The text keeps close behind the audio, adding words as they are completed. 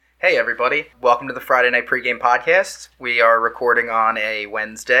Hey everybody, welcome to the Friday Night Pregame Podcast. We are recording on a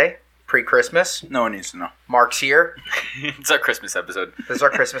Wednesday, pre-Christmas. No one needs to know. Mark's here. It's our Christmas episode. This is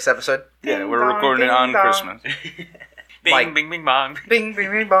our Christmas episode. Yeah, we're recording it on Christmas. Bing, Mike. bing, bing, bong. Bing, bing,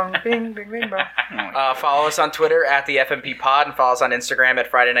 bing, bong, bing, bing, bing, bong. Follow us on Twitter at the FMP Pod and follow us on Instagram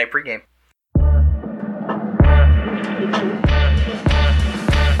at Friday Night Pregame.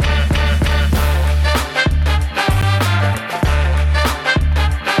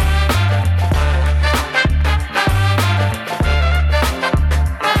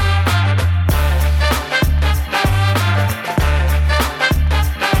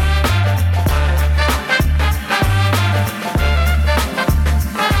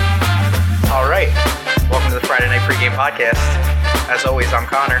 Podcast. As always, I'm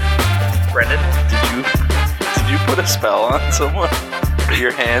Connor. Brendan. Did you put a spell on someone with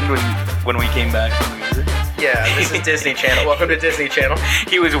your hand when we came back from the music? Yeah, this is Disney Channel. Welcome to Disney Channel.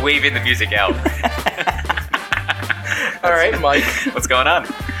 He was waving the music out. All right, Mike. What's going on?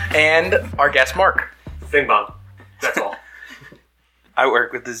 And our guest, Mark. Bing bong. That's all. I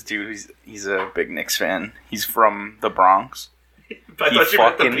work with this dude. He's a big Knicks fan. He's from the Bronx. I thought you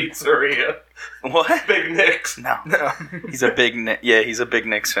meant the pizzeria. What? Big Knicks. No. He's a big he's a big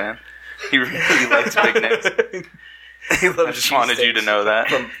Knicks fan. He really likes big Knicks. He loves I just wanted you to know that.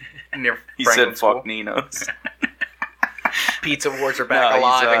 From near he Franklin said School. fuck Ninos. Pizza Wars are back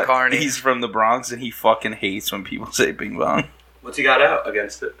alive in Kearney. He's from the Bronx and he fucking hates when people say bing bong. What's he got out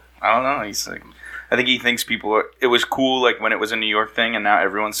against it? I don't know. He's like, I think he thinks it was cool like when it was a New York thing and now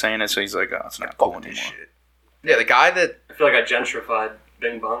everyone's saying it, so he's like, oh, it's not cool anymore. Shit. Yeah, the guy that... I feel like I gentrified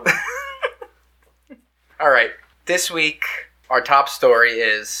Bing bong. All right, this week our top story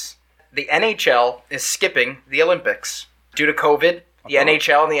is the NHL is skipping the Olympics. Due to COVID, the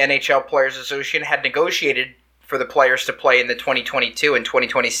NHL and the NHL Players Association had negotiated for the players to play in the 2022 and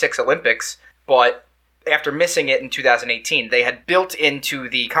 2026 Olympics, but after missing it in 2018, they had built into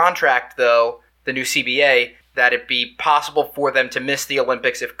the contract, though, the new CBA, that it be possible for them to miss the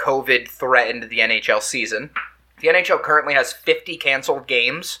Olympics if COVID threatened the NHL season. The NHL currently has 50 canceled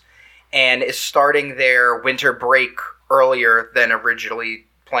games and is starting their winter break earlier than originally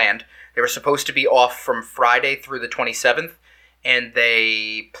planned. They were supposed to be off from Friday through the 27th, and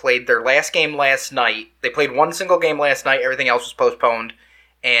they played their last game last night. They played one single game last night. Everything else was postponed,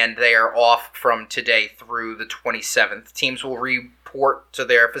 and they are off from today through the 27th. Teams will report to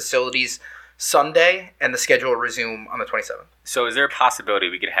their facilities Sunday, and the schedule will resume on the 27th. So is there a possibility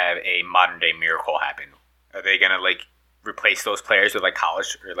we could have a modern-day miracle happen? Are they going to, replace those players with,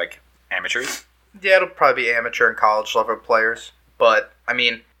 college or, amateurs? Yeah, it'll probably be amateur and college level players. But,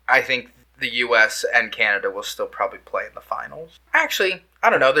 I think the U.S. and Canada will still probably play in the finals. Actually, I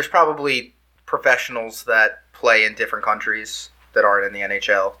don't know. There's probably professionals that play in different countries that aren't in the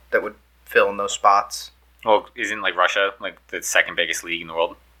NHL that would fill in those spots. Well, isn't, Russia, the second biggest league in the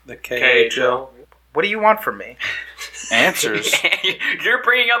world? The KHL. What do you want from me? Answers. You're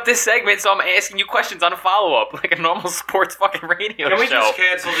bringing up this segment, so I'm asking you questions on a follow-up, like a normal sports fucking radio show. Can we just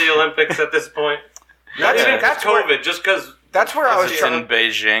cancel the Olympics at this point? That's COVID, just because... That's where I was trying in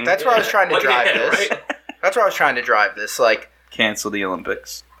Beijing. That's where I was trying to drive this. Right? That's where I was trying to drive this. Cancel the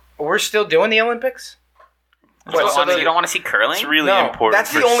Olympics. We're still doing the Olympics? You don't want to see curling? It's really important.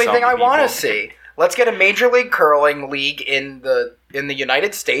 That's the only thing I want to see. Let's get a Major League Curling league in the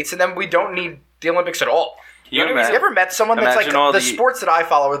United States, and then we don't need the Olympics at all. You ever met someone that's the sports that I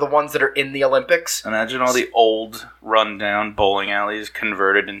follow are the ones that are in the Olympics? Imagine all the old, run-down bowling alleys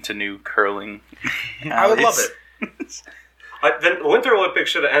converted into new curling alleys. I would love it. The Winter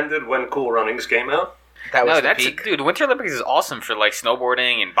Olympics should have ended when Cool Runnings came out. That was the peak. Dude, Winter Olympics is awesome for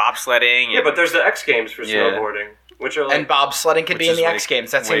snowboarding and bobsledding. Yeah, but there's the X Games for snowboarding, which are and bobsledding could be in the X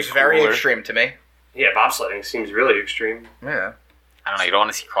Games. That seems very extreme to me. Yeah, bobsledding seems really extreme. Yeah. I don't know. You don't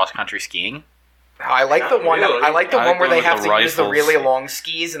want to see cross-country skiing? I like the one. Really. I like the one where they have to rifles. Use the really long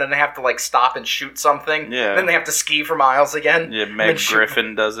skis, and then they have to stop and shoot something. Yeah. Then they have to ski for miles again. Yeah, Meg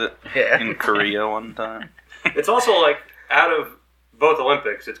Griffin does it. Yeah. In Korea one time. It's also out of both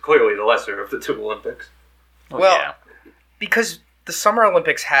Olympics, it's clearly the lesser of the two Olympics. Well, yeah. Because the Summer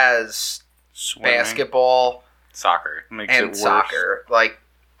Olympics has Swimming. Basketball, soccer, and soccer.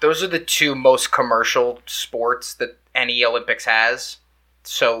 Those are the two most commercial sports that any Olympics has.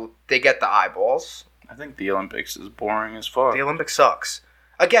 So they get the eyeballs. I think the Olympics is boring as fuck. The Olympics sucks.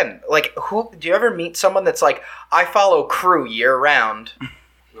 Again, who do you ever meet someone that's I follow crew year round?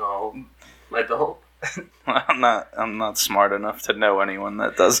 No, I don't. I'm not smart enough to know anyone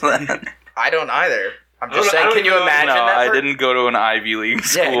that does that. I don't either. I'm just saying, can you imagine No, that? I didn't go to an Ivy League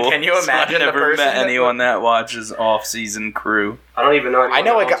school. Yeah, can you imagine so I the never person met that- anyone that watches off-season crew. I don't even know. I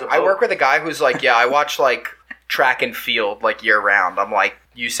know a guy, I work with. with a guy who's like, yeah, I watch like track and field like year round. I'm like,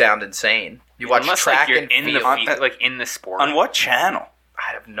 you sound insane. You watch Unless track like you're and in field. in the sport. On what channel?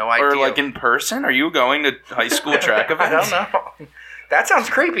 I have no idea. Or like in person? Are you going to high school track I events? don't know. That sounds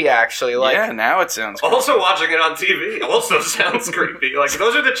creepy, actually. Like, yeah, now it sounds creepy. Also, watching it on TV also sounds creepy. Like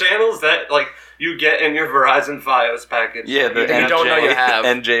those are the channels that like you get in your Verizon FiOS package. Yeah, the You don't know you have.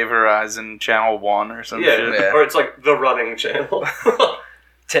 NJ Verizon Channel 1 or some Yeah, shit. Yeah. or it's like the running channel.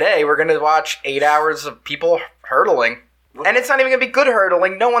 today we're gonna watch 8 hours of people hurdling, and it's not even gonna be good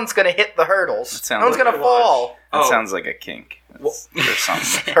hurdling. No one's gonna hit the hurdles. That sounds No one's like gonna a fall That Oh. sounds like a kink. Or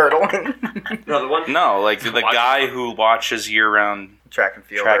something. hurdling. No, the one No, like the guy who watches year-round, Track and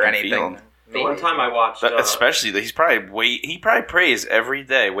field Track or and anything. field. the one time I watched especially he probably prays every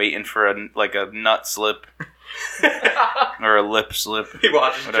day waiting for a nut slip or a lip slip, he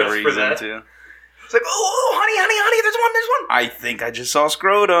watches whatever just he's for that. into. It's like, oh, honey, there's one. I think I just saw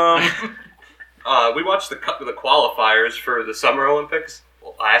scrotum. We watched the qualifiers for the Summer Olympics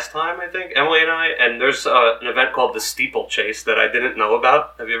last time, I think, Emily and I, and there's an event called the steeplechase that I didn't know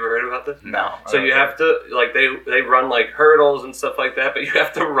about. Have you ever heard about this? No. So you have to, like, they run, like, hurdles and stuff like that, but you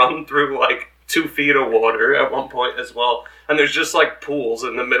have to run through, like, 2 feet of water at one point as well. And there's just, like, pools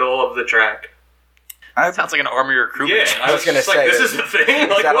in the middle of the track. Sounds like an army recruitment. Yeah, team. I was gonna just say, like, this is the thing?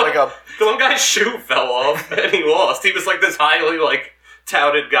 Like, that what? like a- The one guy's shoe fell off, and he lost. He was, like, this highly, like,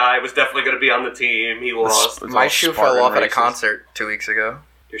 touted guy, was definitely going to be on the team. He lost. It's My all shoe Spartan fell off at a races. concert 2 weeks ago.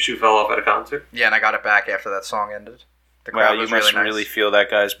 Your shoe fell off at a concert? Yeah, and I got it back after that song ended. The Wow, crowd you was must really really nice. feel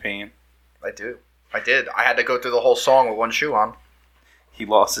that guy's pain. I do. I did. I had to go through the whole song with one shoe on. He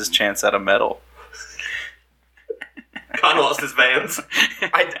lost his chance at a medal. Kind of lost his Vans.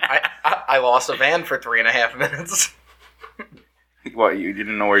 I lost a van for 3.5 minutes. What, you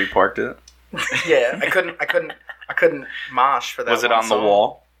didn't know where you parked it? Yeah, I couldn't mosh for that. Was it one on the song.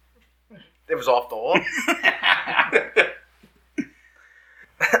 wall? It was off the wall.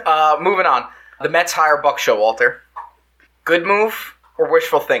 Moving on. The Mets hire Buck Showalter. Good move or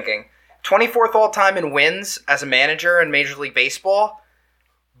wishful thinking? 24th all time in wins as a manager in Major League Baseball,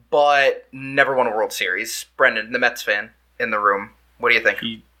 but never won a World Series. Brendan, the Mets fan in the room. What do you think?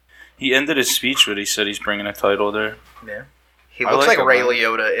 He ended his speech with he said he's bringing a title there. Yeah. He I looks like like him, Ray man.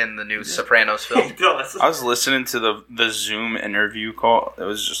 Liotta in the new Sopranos He film. does. I was listening to the Zoom interview call. It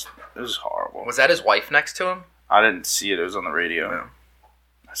was horrible. Was that his wife next to him? I didn't see it. It was on the radio. Yeah.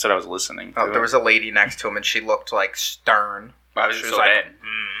 I said I was listening to Oh, it. there was a lady next to him, and she looked like stern. Why was She it was so like, bad?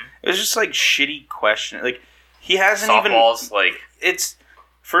 It was just like shitty question. Like he hasn't even. Softballs, like It's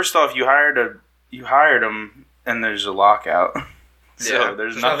first off, you hired him, and there's a lockout. So Yeah, there's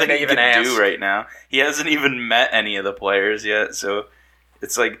there's nothing nothing to he even can ask. do right now. He hasn't even met any of the players yet. So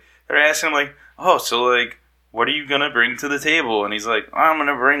it's like they're asking him like, "Oh, so like, what are you gonna bring to the table?" And he's like, "I'm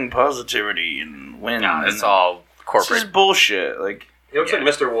gonna bring positivity and win." nah, And it's all it's corporate. just bullshit. Like He looks like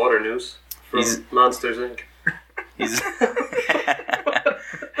Mr. Water News from He's- Monsters, Inc. he's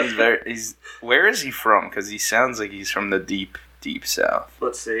where is he from? Because he sounds like he's from the deep south.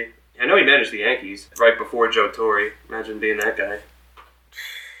 Let's see. I know he managed the Yankees right before Joe Torre. Imagine being that guy.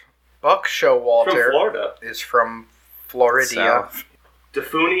 Buck From Showalter Florida. is from Florida. South.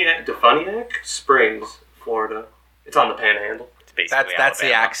 Defuniak Springs, Florida. It's on the Panhandle. It's basically That's the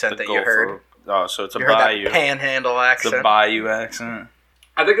Alabama. accent that you Gulf heard. of- Oh, so it's a You heard bayou. that panhandle The accent. bayou accent.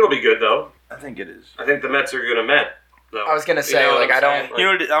 I think it'll be good, though. I think it is. I think the Mets are going to Met, though. I was gonna say, what like, I'm I don't- saying?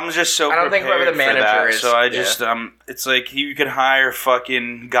 You know, I'm just so I don't think whoever the prepared for manager that, is- So I yeah. just it's like you could hire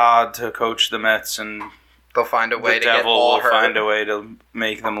fucking God to coach the Mets, and They'll find a way the to get devil all will hurt. find a way to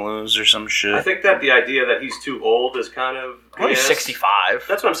make them lose or some shit. I think that the idea that he's too old is kind of Well, he's BS. 65.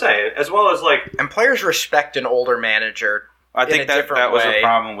 That's what I'm saying. As well as, like, And players respect an older manager. I in think a that different was way. a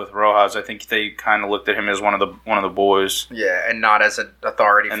problem with Rojas. I think they kind of looked at him as one of the boys, Yeah, and not as an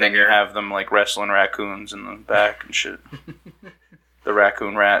authority and then figure. you have them like wrestling raccoons in the back and shit. The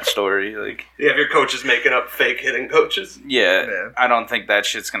raccoon rat story, like you have your coaches making up fake hitting coaches. Yeah. I don't think that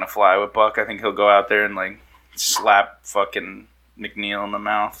shit's gonna fly with Buck. I think he'll go out there and like slap fucking McNeil in the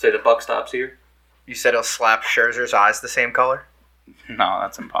mouth. Say the buck stops here. You said he'll slap Scherzer's eyes the same color? No,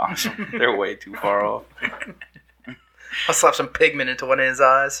 that's impossible. They're way too far off. I'll slap some pigment into one of his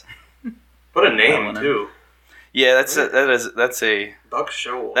eyes. What a I name, wanna- too. Yeah, that's a Buck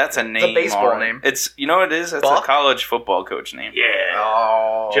Show. name. baseball already. name. It's you know what it is. That's Buck? a college football coach name. Yeah.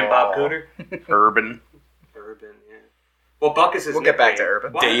 Oh. Jim Bob Cooter. Urban. Urban, yeah. Well, Buck is his We'll get back to nickname.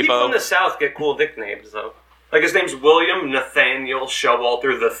 Urban. Why do people Dabo. in the South get cool nicknames, though? Like, his name's William Nathaniel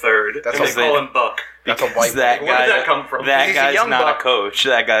Showalter III. That's and a they call him Buck. That's a white that boy. Where guy, did that come from? That He's a guy's young not buck. a coach.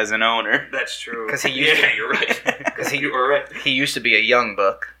 That guy's an owner. That's true. 'Cause he used yeah, to- you're right. Because You were right. he used to be a young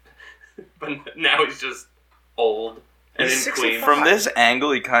buck. But now he's just old and He's in Queens. 65. From this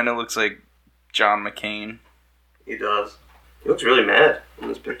angle, he kind of looks like John McCain. He does. He looks really mad in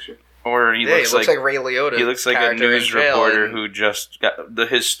this picture. Or he looks like Ray Liotta. he looks like a character in news jail, reporter and who just got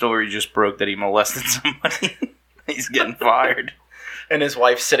his story just broke that he molested somebody. He's getting fired. And his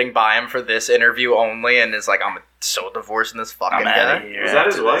wife's sitting by him for this interview only, and is like, "I'm so divorcing this fucking I'm outta guy." here. Was that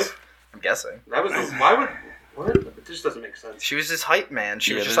his after wife? this. I'm guessing. That was. Why would? What? It just doesn't make sense. She was his hype man.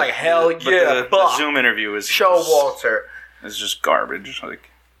 She was Yeah, just the- like, "Hell but yeah, the Buck. Zoom interview was Show Walter, It's just garbage. Like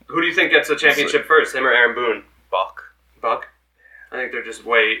Who do you think gets the championship first? Him or Aaron Boone? Buck." Buck. I think they're just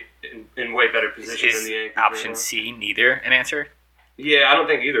in way better position than Is the Yankees. option right now. C neither an answer? Yeah, I don't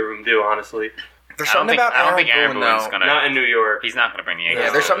think either of them do. Honestly, There's I don't something think about Aaron Aaron Boone, Boone's though. gonna. not in New York. He's not gonna bring the Yankees.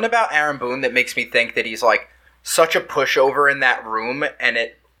 Yeah, there's something about Aaron Boone that makes me think that he's like such a pushover in that room, and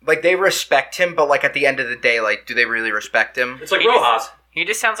it like they respect him, but like at the end of the day, like, do they really respect him? It's like He just- Rojas. He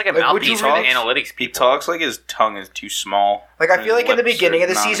just sounds like a Like, would you mouthpiece for the really- analytics he people. talks like his tongue is too small. Like, I feel like in the Lips are beginning of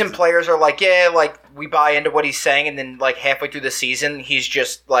the season, non-existent. players are like, yeah, like, we buy into what he's saying, and then, like, halfway through the season, he's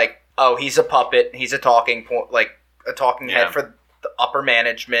just like, oh, he's a puppet, he's a talking point, like, a talking Yeah. head for the upper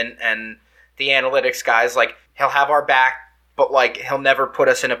management and the analytics guys. Like, he'll have our back, but, like, he'll never put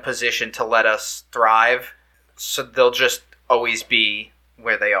us in a position to let us thrive, so they'll just always be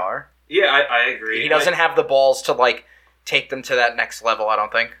where they are. Yeah, I agree. He doesn't have the balls to, like, take them to that next level, I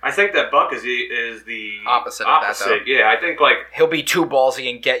don't think. I think that Buck is the Opposite of that, though. Yeah, I think like He'll be too ballsy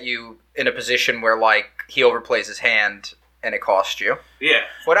and get you in a position where, like, he overplays his hand and it costs you. yeah.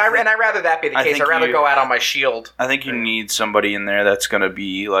 I'd rather that be the I case. think I'd rather you- go out on my shield. I think you need somebody in there that's gonna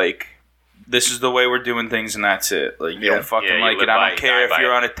be like, this is the way we're doing things, and that's it. Like, you Yeah. don't fucking Yeah, you like live it. I by don't it, care die if by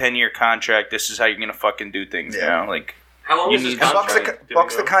you're it. on a 10-year contract. This is how you're gonna fucking do things Yeah. now. Like, How long You is his need- contract?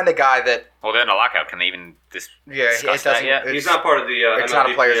 Buck's the kind of guy that, Well, they're in a lockout. Can they even it discuss that doesn't. yet? He's not part of the. It's not a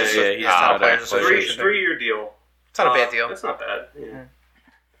MLB. players' Yeah, association. he's It's not a not players' a association. thing. 3-year deal. It's not a bad deal. That's not bad. Yeah.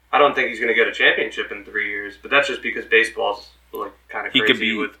 I don't think he's going to get a championship in 3 years, but that's just because baseball's like kind of he crazy could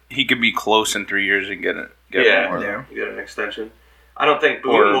be with he could be close in 3 years and get more. Yeah. you get an extension. I don't think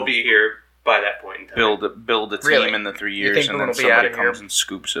Boone Or- will be here by that point in time. Build a team Really? in the 3 You years, think and Boone then will be somebody outta here? comes and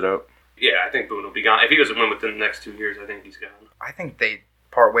scoops it up. Yeah, I think Boone will be gone. If he doesn't win within the next 2 years, I think he's gone. I think they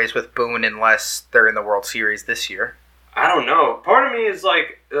part ways with Boone unless they're in the World Series this year. I don't know. Part of me is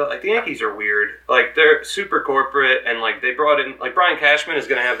like the Yankees are weird. Like they're super corporate, and like they brought in like Brian Cashman is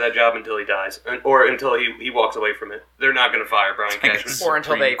going to have that job until he dies, or until he walks away from it. They're not going to fire Brian like Cashman. a Or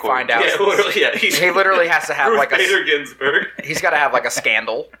until they Supreme Court. find out. Yeah, literally. Yeah, he's, He literally has to have Ruth like Bader Ginsburg. he's got to have like a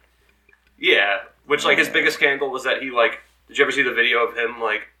scandal. Yeah, which like his biggest scandal was that he like. Did you ever see the video of him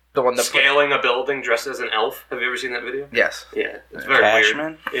like The one that scaling a building dressed as an elf? Have you ever seen that video? yes. Yeah, it's very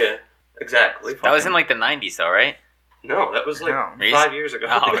Cashman? weird. Yeah, exactly. That was in like the 90s, though, right? No, that was like No. 5 years ago.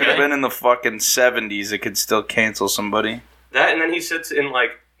 Oh, It could okay. have been in the fucking 70s. It could still cancel somebody. That and then he sits in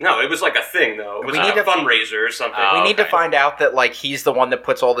like no, it was like a thing though. It was We like need a to- fundraiser or something. Oh, We need to okay. find out that like he's the one that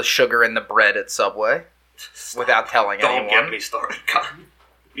puts all the sugar in the bread at Subway without telling Don't anyone. get me started, God.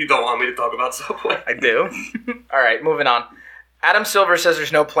 You don't want me to talk about Subway. I do. All right, moving on. Adam Silver says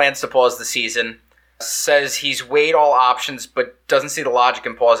there's no plans to pause the season. Says he's weighed all options, but doesn't see the logic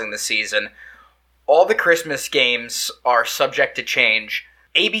in pausing the season. All the Christmas games are subject to change.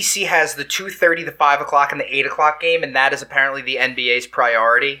 ABC has the 2:30, the 5 o'clock, and the 8 o'clock game, and that is apparently the NBA's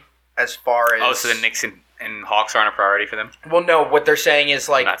priority as far as... Oh, so the Knicks and Hawks aren't a priority for them? Well, no, what they're saying is,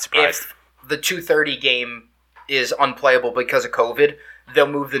 like, I'm not surprised. if the 2:30 game is unplayable because of COVID, they'll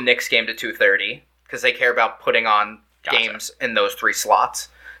move the Knicks game to 2:30 because they care about putting on Gotcha. games in those three slots.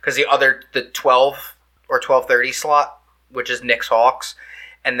 Because the 12 or 12:30 slot, which is Knicks Hawks,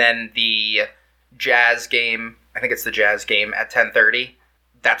 and then the Jazz game, I think it's the Jazz game at 10:30.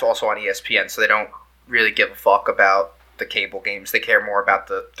 That's also on ESPN, so they don't really give a fuck about the cable games. They care more about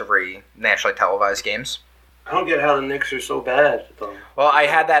the three nationally televised games. I don't get how the Knicks are so bad, though. Well, I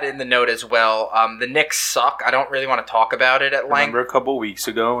had that in the note as well. The Knicks suck. I don't really want to talk about it at length. Remember a couple weeks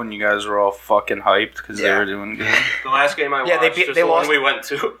ago when you guys were all fucking hyped because they Yeah. were doing good? The last game I watched, Yeah, they just they the lost- one we went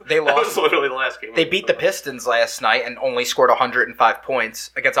to. they That lost- was literally the last game. They beat the Pistons last night and only scored 105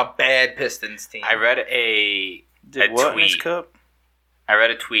 points against a bad Pistons team. I read a Did what in this tweet. cup? I read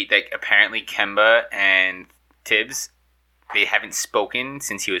a tweet that apparently Kemba and Tibbs, they haven't spoken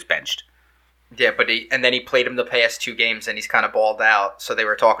since he was benched. Yeah, but then he played him the past two games and he's kind of balled out. So they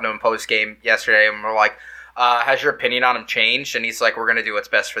were talking to him post game yesterday and we're like, has your opinion on him changed? And he's like, we're going to do what's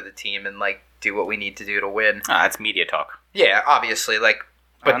best for the team and, like, do what we need to do to win. That's media talk. Yeah, obviously. Like,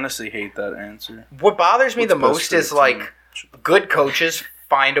 I honestly hate that answer. what bothers me What's the best most for is, the like, team? good coaches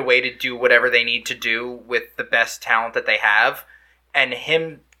find a way to do whatever they need to do with the best talent that they have. And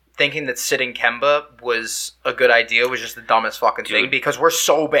him thinking that sitting Kemba was a good idea was just the dumbest fucking thing because we're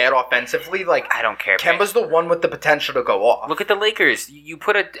so bad offensively. Like, I don't care. Kemba's the one with the potential to go off. Look at the Lakers. You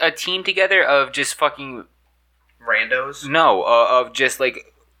put a team together of just fucking randos. No, of just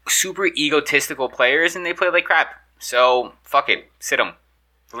like super egotistical players, and they play like crap. So fuck it, sit them.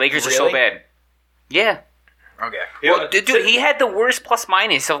 The Lakers are so Really? bad. Yeah. Okay. Well, dude, he had the worst plus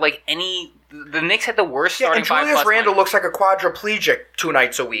minus of like any. The Knicks had the worst Yeah, starting and five. Julius plus Randle minus. looks like a quadriplegic 2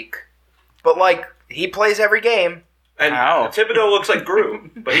 nights a week. But, like, he plays every game. And How? Thibodeau looks like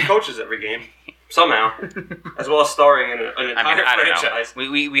Gru, but he coaches every game somehow, as well as starring in an entire I don't franchise. know.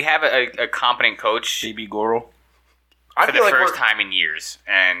 We have a competent coach JB Goro. I for the feel like first we're- time in years,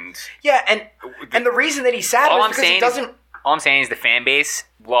 and Yeah, and the reason that he's sad all is I'm because he saying doesn't... all I'm saying is the fan base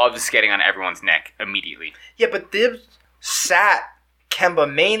loves getting on everyone's neck immediately. Yeah, but Thibs sat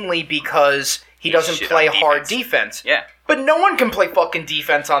Kemba mainly because he doesn't shit play on hard defense. defense. Yeah. But no one can play fucking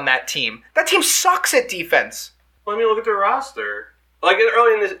defense on that team. That team sucks at defense. Well, I mean, look at their roster. Like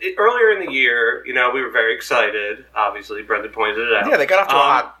earlier in the year, you know, we were very excited. Obviously, Brendan pointed it out. Yeah, they got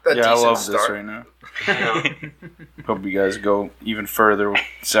off to a Yeah, I decent love start. this right now. You know, Hope you guys go even further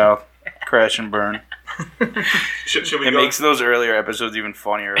south, crash and burn. should we It go? makes those earlier episodes even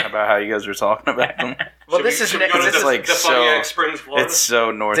funnier about how you guys were talking about them. Well, should this we, is should we go to this it's is like the so- Pontiac Springs, Florida, It's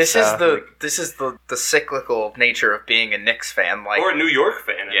so north. this is south. the cyclical nature of being a Knicks fan. Like, or a New York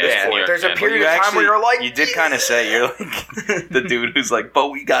fan at Yeah, this yeah, point. New York there's a fan. period you of time where you're like, you did kind of say you're like the dude who's like, but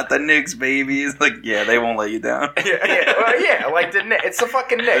we got the Knicks, baby. It's like, yeah, they won't let you down. yeah, like it's the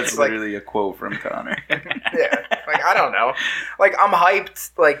fucking Knicks. That's Like, literally a quote from Connor. yeah, like I don't know. Like I'm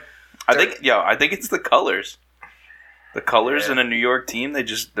hyped. Like I think it's the colors. The colors in a New York team,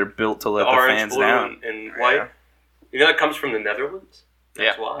 they're built to let the orange, fans blue, down. and white. Yeah. You know that comes from the Netherlands.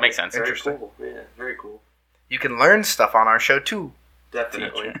 That's Yeah, why. makes sense. Very Interesting. cool. Yeah, very cool. you can learn stuff on our show too.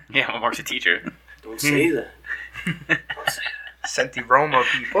 Definitely. Yeah, well, Mark's a teacher. Don't say that. Senti Roma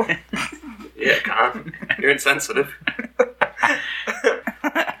people. Yeah, Con. You're insensitive.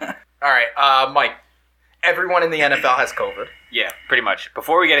 All right, Mike. Everyone in the NFL has COVID. Yeah, pretty much.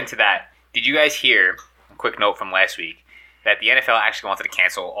 Before we get into that, did you guys hear, a quick note from last week, that the NFL actually wanted to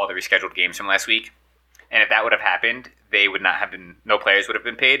cancel all the rescheduled games from last week? And if that would have happened, no players would have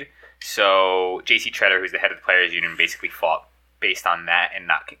been paid. So JC Treader, who's the head of the players union, basically fought based on that and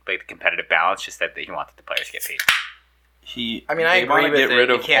not like the competitive balance, just that he wanted the players to get paid. I mean, I they agree want to with get it. rid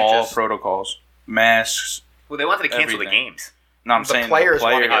You of can't all just- protocols, masks. Well, they wanted to cancel the Everything. games. No, I'm The saying players the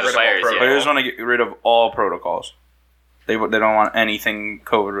want to get players. rid of all Players, yeah. protocols. Players want to get rid of all protocols. They don't want anything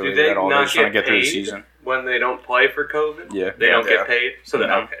COVID Do related they at all. They not just want to get get through the paid season. when they don't play for COVID? Yeah. They don't Yeah. get paid? So that,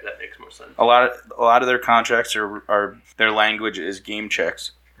 No. okay, that makes more sense. A lot of their contracts are their language is game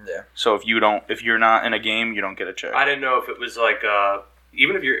checks. Yeah. So if you're not in a game, you don't get a check. I didn't know if it was like,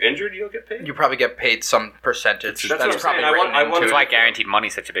 even if you're injured, you don't get paid? You probably get paid some percentage. That's what I'm probably saying. I written wonder- That's into why it. guaranteed money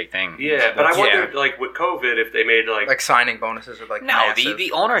is such a big thing. Yeah, but I Yeah. wondered, like, with COVID, if they made, like signing bonuses are like No, massive.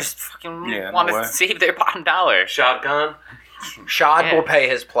 the owners fucking Yeah, want no to way. save their bottom dollar. Shotgun. Shad Yeah. will pay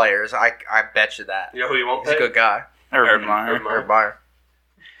his players. I bet you that. You know who you won't He's pay? a good guy. Urban Urban Meyer. Meyer. Herb Meyer.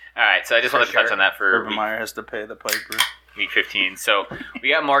 All right, so I just wanted to touch sure. on that for Urban Meyer has to pay the piper. week 15. So we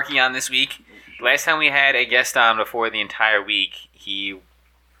got Marky on this week. Last time we had a guest on before the entire week, he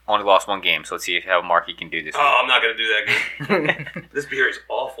only lost one game. So let's see how Marky can do this week. Oh, I'm not going to do that game. This beer is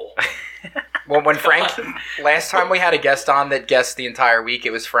awful. Well, when last time we had a guest on that guessed the entire week,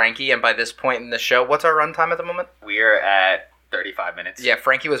 it was Frankie. And by this point in the show, what's our runtime at the moment? We're at 35 minutes. Yeah,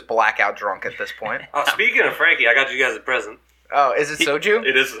 Frankie was blackout drunk at this point. Oh, speaking of Frankie, I got you guys a present. Oh, is it soju?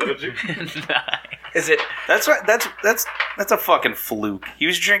 It is soju. Is it? That's a fucking fluke. He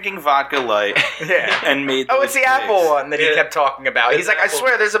was drinking vodka light Yeah. and made. Oh, those it's the picks. Apple one that he Yeah. kept talking about. He's It's like, I Apple.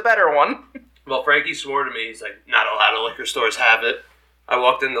 swear there's a better one. Well, Frankie swore to me, he's like, not a lot of liquor stores have it. I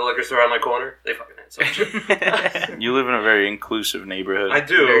walked in the liquor store on my corner. They fucking had soju. You live in a very inclusive neighborhood. I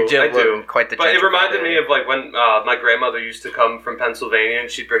do. Very I do. Quite the But it gentrified reminded me area. of like when my grandmother used to come from Pennsylvania and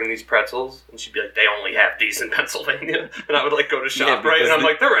she'd bring these pretzels and she'd be like, they only have these in Pennsylvania. And I would like go to ShopRite because and I'm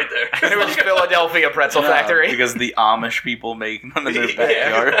like, they're right there. It was Philadelphia Pretzel No, Factory. because the Amish people make them in their Yeah.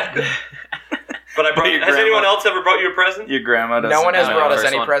 backyard. But I brought, Your has grandma- anyone else ever brought you a present? Your grandma doesn't. No one has know. brought us first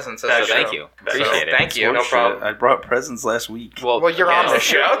any one. presents. So That's thank true. you. So, Appreciate it. Thank you. No problem. I brought presents last week. Well, You're on yeah. the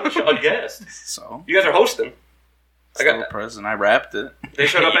show. A guest. So You guys are hosting. I still got a present. I wrapped it. They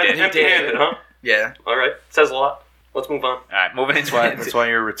showed up You did. empty-handed, huh? Yeah. All right. Says a lot. Let's move on. All right, moving into That's why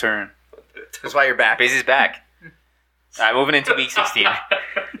you're a return. That's why you're back. Biz is back. All right, moving into week 16.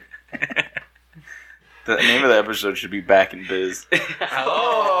 The name of the episode should be Back in Biz.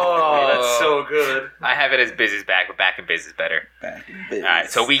 Oh, That's so good. I have it as Biz is back, but back in Biz is better. Back in Biz. All right,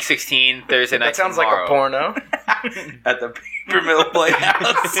 so week 16, Thursday night. that sounds tomorrow. like a porno. At the Paper Mill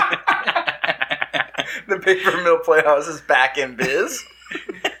Playhouse. The Paper Mill Playhouse is back in biz.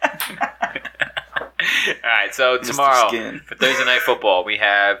 All right, so Mr. tomorrow Skin. for Thursday night football, we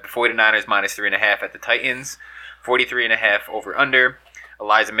have the 49ers minus 3.5 at the Titans, 43.5 over under.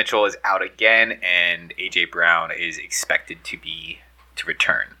 Elijah Mitchell is out again, and AJ Brown is expected to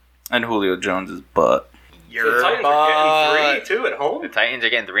return. And Julio Jones' butt. Your The Titans are getting 3 too at The home. Titans are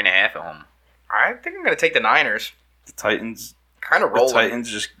getting 3.5 at home. I think I'm going to take the Niners. The Titans Kind of rolling.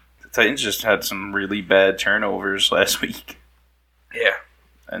 The Titans just had some really bad turnovers last week. Yeah.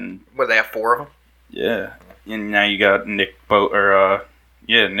 And What, they have 4 of them? yeah. And now you got Nick Bosa.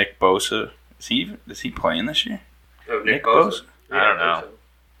 Is he playing this year? Oh, Nick Bosa? I don't know.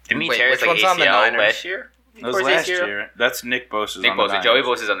 Didn't he Wait, tear his which one's on the ACL Niners? last year? That was last year. That's Nick Bosa's Nick on the Bosa. Niners. Joey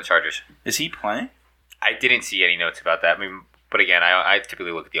Bosa's on the Chargers. Is he playing? I didn't see any notes about that. I mean, but again, I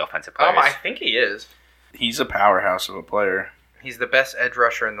typically look at the offensive players. I think he is. He's a powerhouse of a player. He's the best edge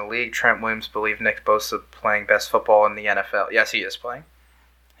rusher in the league. Trent Williams believes Nick Bosa playing best football in the NFL. Yes, he is playing.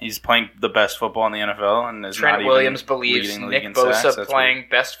 He's playing the best football in the NFL, and is Trent not Williams even believes leading the league Nick in sacks. Bosa That's playing weird.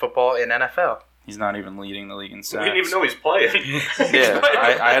 best football in NFL. He's not even leading the league in We sacks. didn't even know he's playing. Yeah,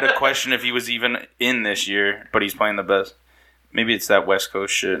 I had a question if he was even in this year, but he's playing the best. Maybe it's that West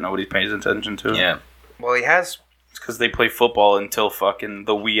Coast shit nobody pays attention to. Yeah. Well, he has. It's because they play football until fucking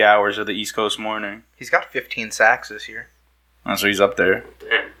the wee hours of the East Coast morning. He's got 15 sacks this year. So he's up there.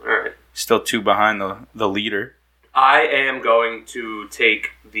 Damn. All right. Still 2 behind the leader. I am going to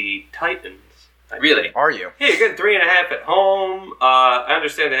take the Titans. Really? Are you? Yeah, you're getting 3.5 at home. I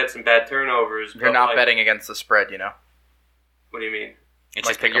understand they had some bad turnovers. You're but, not like, betting against the spread, you know. What do you mean? It's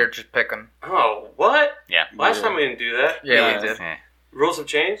Like just pick 'em. you're just picking. Oh, what? Yeah. Last time we didn't do that. Yeah, Yeah. we did. Yeah. Rules have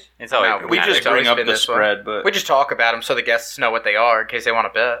changed. It's always No, been We that. just it's always bring up been the this way. spread, but We just talk about them so the guests know what they are in case they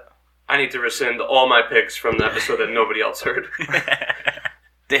want to bet. I need to rescind all my picks from the episode that nobody else heard.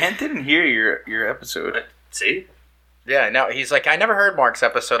 Dan didn't hear your episode. See? Yeah, no, he's like, I never heard Mark's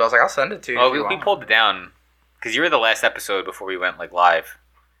episode. I was like, I'll send it to you. Oh, if you we want. pulled it down because you were the last episode before we went like live,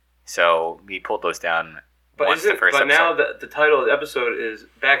 so we pulled those down. But once the first now episode. the title of the episode is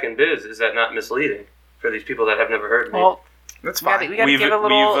Back in Biz. Is that not misleading for these people that have never heard me? Well, That's we gotta, fine. we gotta We've- give a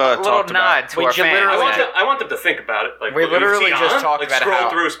little, we've, little talked nod about- to We our should fans. literally I want them to think about it. Like We what, literally you've just seen talked like, about scroll how-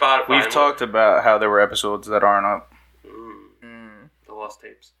 through Spotify. We've and talked about how there were episodes that aren't up. the lost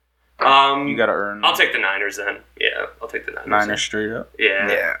tapes. You got to earn I'll take the Niners then. Yeah, I'll take the Niners. Niners straight up. Yeah.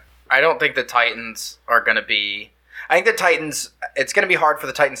 Yeah. I don't think the Titans are going to be... I think the Titans... It's going to be hard for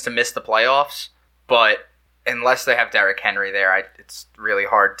the Titans to miss the playoffs, but unless they have Derrick Henry there, it's really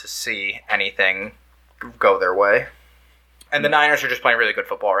hard to see anything go their way. And the Niners are just playing really good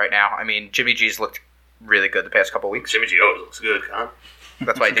football right now. I mean, Jimmy G's looked really good the past couple weeks. Jimmy G always looks good, Con.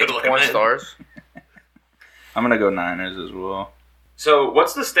 That's why he takes Good-looking porn man. stars. I'm going to go Niners as well. So,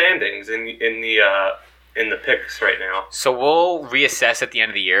 what's the standings in the picks right now? So we'll reassess at the end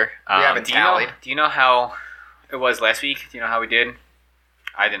of the year. We haven't tallied. Do you know how it was last week? Do you know how we did?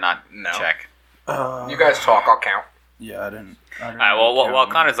 I did not No. check. You guys talk, I'll count. Yeah, I didn't. All right. Well, while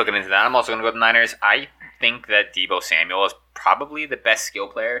Connor's looking into that, I'm also going to go to the Niners. I think that Deebo Samuel is probably the best skill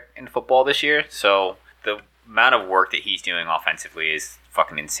player in football this year. So the amount of work that he's doing offensively is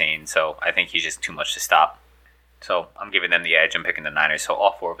fucking insane. So I think he's just too much to stop. So I'm giving them the edge. I'm picking the Niners. So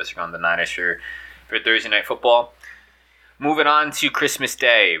all 4 of us are going to the Niners for Thursday Night Football. Moving on to Christmas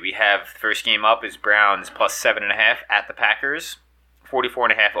Day, we have the first game up is Browns plus 7.5 at the Packers,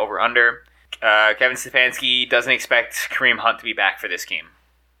 44.5 over under. Kevin Stefanski doesn't expect Kareem Hunt to be back for this game,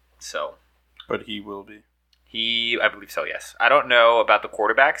 so But he will be. I believe so. Yes, I don't know about the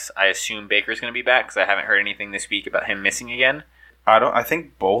quarterbacks. I assume Baker's going to be back because I haven't heard anything this week about him missing again. I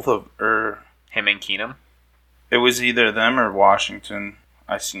think both of Him and Keenum. it was either them or Washington.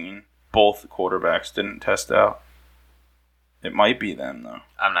 I seen both quarterbacks didn't test out. It might be them though.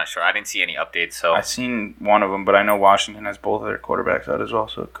 I'm not sure. I didn't see any updates. So I seen one of them, but I know Washington has both of their quarterbacks out as well,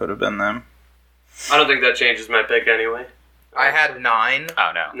 so it could have been them. I don't think that changes my pick anyway. I had 9.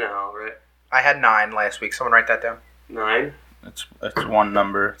 oh no. No, right? I had 9 last week. Someone write that down. 9. It's one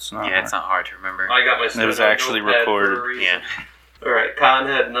number. It's not. Yeah, it's not hard to remember. I got my. It was notepad actually for a recorded. reason. Yeah. All right. Con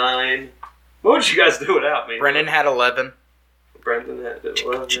had 9. What would you guys do without me? Brennan had 11. Brendan had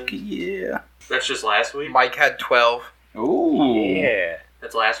 11. Yeah. That's just last week. Mike had 12. Ooh. Yeah.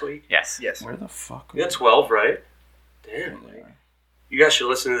 That's last week? Yes. Yes. Where the fuck? You got 12, right? Damn. You guys should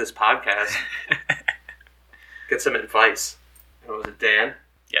listen to this podcast. Get some advice. What was it, Dan?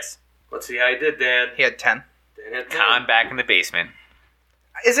 Yes. Let's see how you did, Dan. He had 10. Dan had 10. Con back in the basement.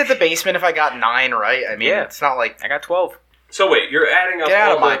 Is it the basement if I got 9 right? I mean, Yeah. it's not like... I got 12. So wait, you're adding up Get out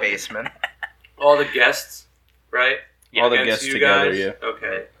all of my the, basement. all the guests, right? Yeah, All the Against guests you together, guys? yeah.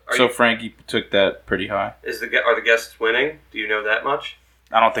 Okay. So Frankie took that pretty high. Are the guests winning? Do you know that much?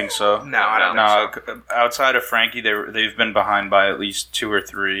 I don't think so. No, I don't think so. Outside of Frankie, they've been behind by at least 2 or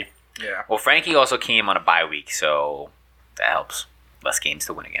 3. Yeah. Well, Frankie also came on a bye week, so that helps. Less games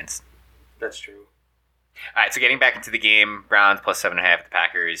to win against. That's true. All right, so getting back into the game, Browns plus 7.5 at the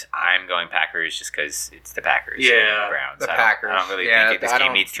Packers. I'm going Packers just because it's the Packers. Yeah, and the Browns. the I Packers. don't really Yeah, think this I game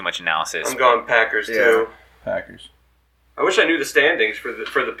don't- needs too much analysis. I'm going Packers too. Packers. I wish I knew the standings for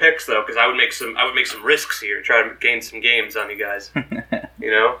the picks though, because I would make some risks here, try to gain some games on you guys. You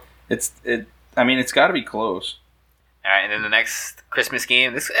know, I mean, it's got to be close. All right, and then the next Christmas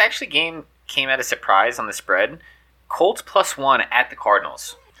game. This actually game came at a surprise on the spread. Colts plus 1 at the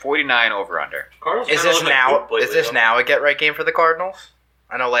Cardinals. 49 over under. Cardinals. Is kinda this look like now? poop lately, Is this though. now a get right game for the Cardinals?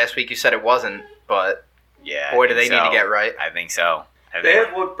 I know last week you said it wasn't, but Yeah. boy, I do they think need to so. get right. I think so. They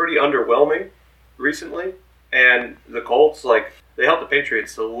have looked pretty underwhelming recently, and the Colts they held the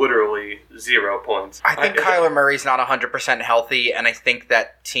Patriots to literally 0 points. I think Kyler Murray's not 100% healthy, and I think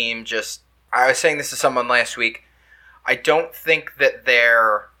that team just... I was saying this to someone last week. I don't think that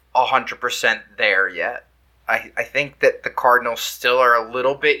they're 100% there yet. I think that the Cardinals still are a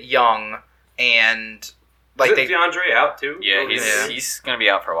little bit young, and Is DeAndre out too? Yeah, he's going to be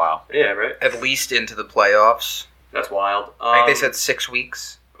out for a while. Yeah, right. at least into the playoffs. That's wild. I think they said 6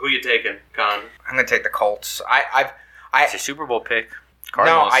 weeks. Who you taking, Con? I'm going to take the Colts. It's a Super Bowl pick.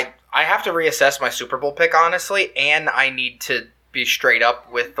 Cardinals. No, I have to reassess my Super Bowl pick, honestly, and I need to be straight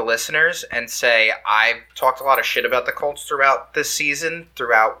up with the listeners and say I've talked a lot of shit about the Colts throughout this season,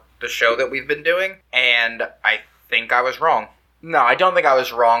 throughout the show that we've been doing, and I think I was wrong. No, I don't think I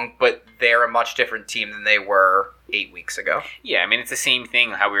was wrong, but they're a much different team than they were 8 weeks ago. Yeah, I mean, it's the same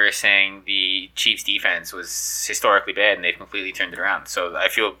thing how we were saying the Chiefs' defense was historically bad, and they've completely turned it around. So I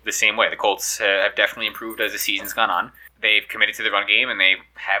feel the same way. The Colts have definitely improved as the season's gone on. They've committed to the run game, and they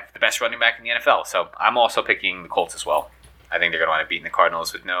have the best running back in the NFL. So I'm also picking the Colts as well. I think they're going to wind up beating the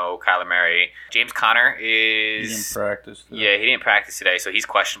Cardinals with no Kyler Murray. James Conner is... He didn't practice today. Yeah, he didn't practice today, so he's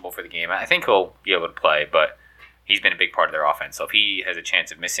questionable for the game. I think he'll be able to play, but he's been a big part of their offense. So if he has a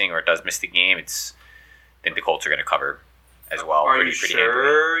chance of missing or does miss the game, I think the Colts are going to cover as well. Are pretty you handily.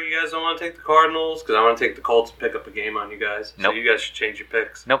 sure you guys don't want to take the Cardinals? Because I want to take the Colts and pick up a game on you guys. Nope. So you guys should change your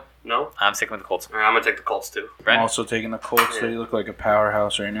picks. Nope. No? I'm sticking with the Colts. All right, I'm going to take the Colts too. I'm Brent? also taking the Colts. They look like a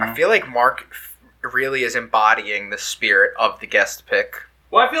powerhouse right now. I feel like Mark really is embodying the spirit of the guest pick.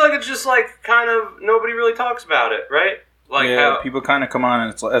 Well, I feel like it's just kind of nobody really talks about it, right? Yeah, people kind of come on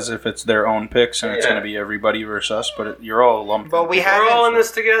and it's as if it's their own picks and it's Yeah. going to be everybody versus us, but you're all lumped. But we in. have- We're all in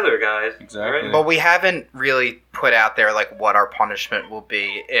this together, guys. Exactly. Right? But we haven't really put out there what our punishment will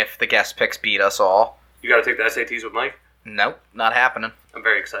be if the guest picks beat us all. You got to take the SATs with Mike? Nope, not happening. I'm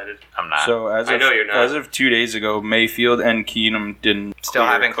very excited. I'm not. So I know you're not. as of 2 days ago, Mayfield and Keenum didn't Still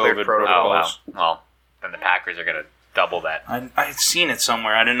clear haven't cleared COVID protocol. Oh, wow. protocols. Well, then the Packers are going to double that. I'd seen it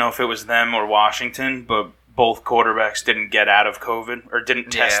somewhere. I didn't know if it was them or Washington, but both quarterbacks didn't get out of COVID or didn't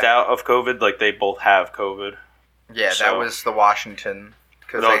test Yeah. out of COVID. Like they both have COVID. Yeah, that So- was the Washington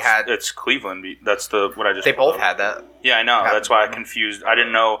because No, they it's, had. it's Cleveland. That's what I just. They both pulled up. had that. Yeah, I know. Happened. That's why I confused. I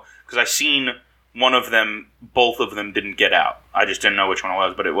didn't know because I seen one of them. Both of them didn't get out. I just didn't know which one it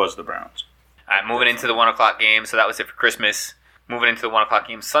was, but it was the Browns. All right, moving into the 1 o'clock game. So that was it for Christmas. Moving into the 1 o'clock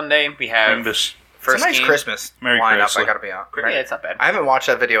game Sunday, we have Nimbus. first it's a nice game. Christmas Merry lineup. Chrysler. I gotta be honest. Yeah, it's not bad. I haven't watched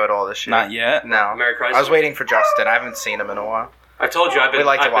that video at all this year. Not yet. No. Merry Chrysler. I was waiting for Justin. I haven't seen him in a while. I told you I've been. We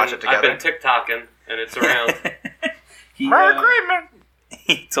like to I've watch been, it together. I've been TikToking, and it's around. he, Merry Christmas.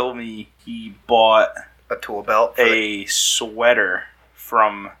 he told me he bought A tool belt. For a sweater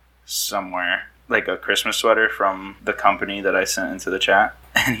from somewhere, like a Christmas sweater from the company that I sent into the chat.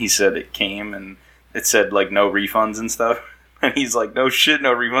 And he said it came and it said no refunds and stuff. And he's like, no shit,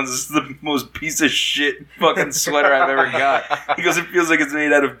 no refunds. This is the most piece of shit fucking sweater I've ever got. He goes, it feels like it's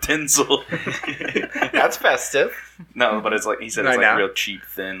made out of tinsel. That's festive. No, but it's he said it's I know. real cheap,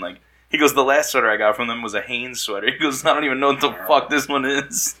 thin. He goes, the last sweater I got from them was a Hanes sweater. He goes, I don't even know what the fuck this one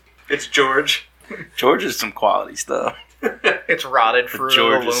is. It's George. George is some quality stuff. It's rotted But fruit.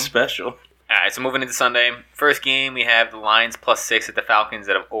 George aluminum. is special. All right, so moving into Sunday. First game, we have the Lions +6 at the Falcons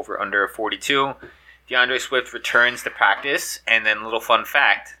at over/under 42. DeAndre Swift returns to practice. And then, little fun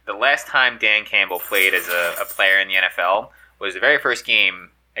fact, the last time Dan Campbell played as a player in the NFL was the very first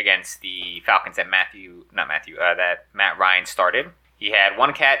game against the Falcons that Matt Ryan started. He had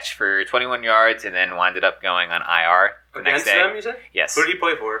one catch for 21 yards and then winded up going on IR the next Against day. them, you said? Yes. Who did he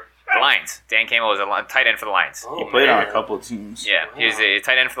play for? The Lions. Dan Campbell was a tight end for the Lions. Oh, He played on man. a couple of teams. Yeah, he was a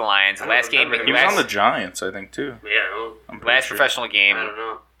tight end for the Lions. I don't Last game, remember He was last, on the Giants, I think, too. Yeah, well, I'm pretty last sure. professional game I don't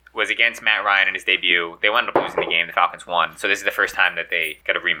know. was against Matt Ryan in his debut. They wound up losing the game. The Falcons won. So this is the first time that they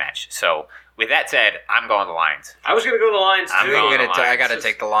got a rematch. So with that said, I'm going the Lions. I was going to go to the Lions, I'm too. going I the Lions. got to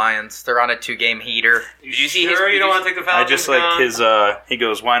take the Lions. They're on a 2-game heater. Did you see his- sure you did don't you- want to take the I Falcons? just like Con? his, he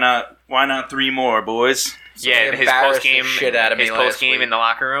goes, why not 3 more, boys? Yeah, they his embarrassed post game, the shit out of me his last post game week. in the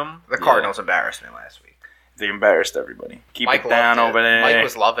locker room. The Cardinals embarrassed me last week. They embarrassed everybody. Keep Mike it down loved it. over there. Mike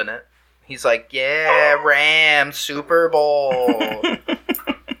was loving it. He's like, yeah, Rams, Super Bowl.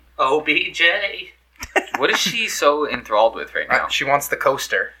 OBJ. What is she so enthralled with right now? She wants the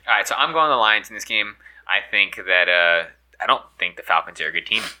coaster. All right, so I'm going the Lions in this game. I think that I don't think the Falcons are a good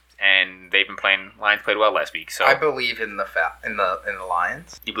team, and they've been playing. Lions played well last week, so I believe in the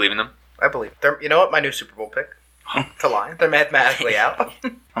Lions. you believe in them? I believe. You know what? My new Super Bowl pick. The Lions. They're mathematically out.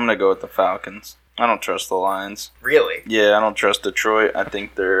 I'm going to go with the Falcons. I don't trust the Lions. Really? Yeah, I don't trust Detroit. I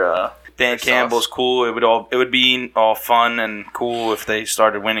think Dan They're Campbell's sus. cool. It would be all fun and cool if they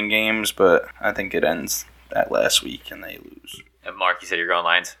started winning games, but I think it ends that last week and they lose. And Mark, you said you're going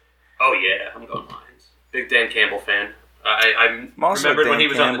Lions. Oh, yeah, I'm going Lions. Big Dan Campbell fan. I I'm also remembered a when Dan he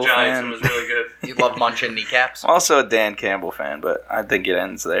was on the Campbell Giants fan. and was really good. You love munching kneecaps? I'm also a Dan Campbell fan, but I think it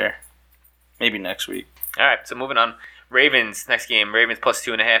ends there. Maybe next week. All right, so moving on. Ravens, next game. Ravens plus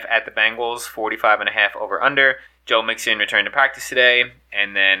 2.5 at the Bengals, 45.5 over under. Joe Mixon returned to practice today.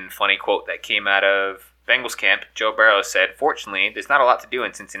 And then, funny quote that came out of Bengals camp, Joe Burrow said, fortunately, there's not a lot to do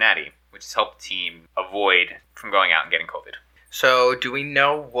in Cincinnati, which has helped the team avoid from going out and getting COVID. So, do we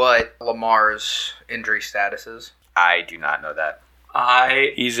know what Lamar's injury status is? I do not know that.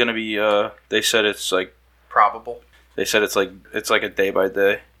 He's gonna be. They said it's like Probable. it's like a day by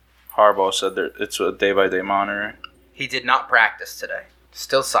day. Harbaugh said that it's a day by day monitoring. He did not practice today.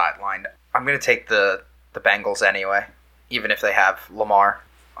 Still sidelined. I'm going to take the Bengals anyway, even if they have Lamar.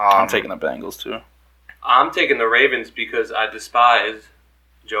 I'm taking the Bengals too. I'm taking the Ravens because I despise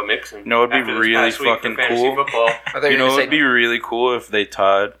Joe Mixon. You know, it'd be after this really past week for fucking fantasy cool. Football. I thought you You know, were it'd be really cool if they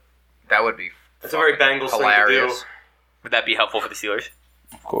tied. that would be That's a very fucking Bengals thing hilarious. to do. Would that be helpful for the Steelers?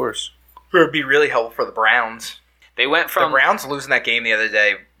 Of course. It would be really helpful for the Browns. They went The from Browns losing that game the other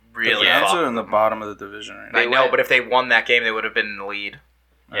day really Yeah. Browns fucked are in the them. bottom of the division right now. I They know, went- but if they won that game, they would have been in the lead.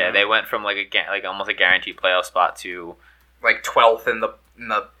 they went from like almost a guaranteed playoff spot to Like 12th in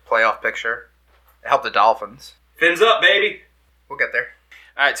the playoff picture. It helped the Dolphins. Fins up, baby. We'll get there.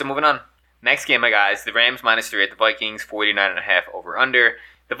 All right, so moving on. Next game, my guys, the Rams -3 at the Vikings, 49.5 over under.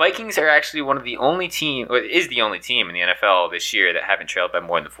 The Vikings are actually one of the only team, or is the only team in the NFL this year that haven't trailed by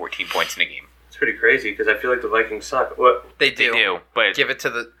more than 14 points in a game. It's pretty crazy because I feel like the Vikings suck. What? They They do. do, but Give it to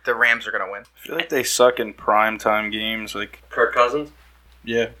the Rams are going to win. I feel like they suck in primetime games. Like, Kirk Cousins?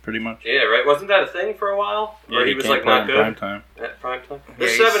 yeah, pretty much. Yeah, right. Wasn't that a thing for a while? Where he was can't like play not in good primetime. at prime time. Yeah, They're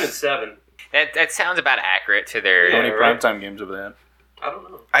he's- 7-7. that sounds about accurate to their. How Yeah, many right. primetime games have they had? I don't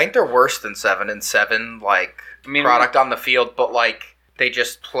know. I think they're worse than 7-7, like I mean, product on the field, but like they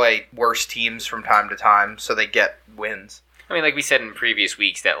just play worse teams from time to time, so they get wins. I mean, like we said in previous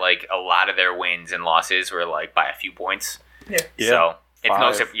weeks, that like a lot of their wins and losses were like by a few points. Yeah. So it's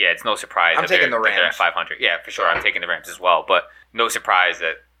Five. it's no surprise. I'm that taking they're- the that they're Rams. at 500. Yeah, for sure. I'm taking the Rams as well, but no surprise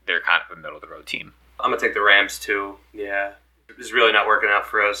that they're kind of a middle of the road team. I'm gonna take the Rams too. Yeah, it's really not working out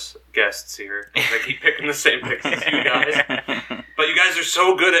for us guests here. I keep picking the same picks as you guys, but you guys are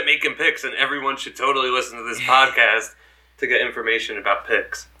so good at making picks, and everyone should totally listen to this podcast to get information about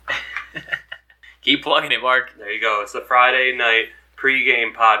picks. Keep plugging it, Mark. There you go. It's the Friday night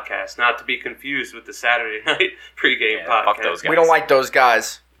pregame podcast, not to be confused with the Saturday night pregame Yeah, podcast. fuck those guys. We don't like those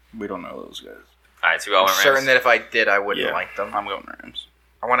guys. We don't know those guys. All right, so we all I'm went certain Rams. that if I did, I wouldn't Yeah. like them. I'm going Rams.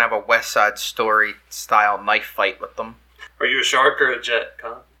 I want to have a West Side Story style knife fight with them. Are you a shark or a jet,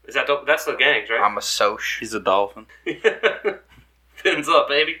 Con? Is that's the gangs, right? I'm a Soch. He's a Dolphin. Fins up,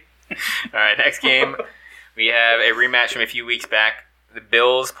 baby. All right, next game, we have a rematch from a few weeks back. The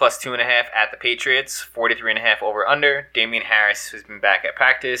Bills +2.5 at the Patriots, 43.5 over under. Damian Harris has been back at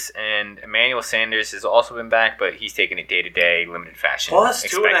practice, and Emmanuel Sanders has also been back, but he's taking it day to day, limited fashion. Plus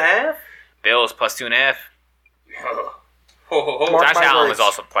Expect- 2.5. Bills +2.5. Mark Josh my Allen words. was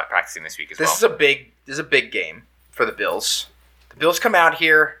also practicing this week as This well. is a big game for the Bills. The Bills come out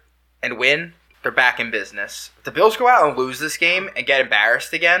here and win, they're back in business. If the Bills go out and lose this game and get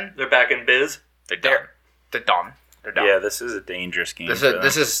embarrassed again, They're back in biz. They're done. they're done. They're done. Yeah, this is a dangerous game. This for is them.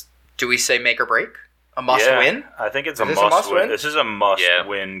 this is. Do we say make or break? A must-win? I think it's Is a this a must-win. must-win? This is a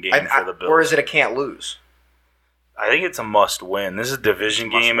must-win game for the Bills. Or is it a can't lose? I think it's a must-win. This is a division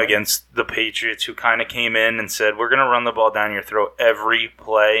game against the Patriots, who kind of came in and said, we're going to run the ball down your throat every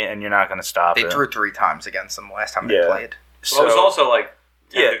play, and you're not going to stop it. They threw 3 times against them last time they played. Well, it was also like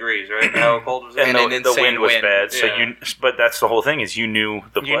 10 degrees, right? How cold was it? And the wind was bad. So Yeah. but that's the whole thing, is you knew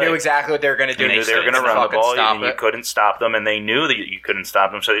the play. You knew exactly what they were going to do. You knew they were going to run the ball, and you it. couldn't stop them, and they knew that you couldn't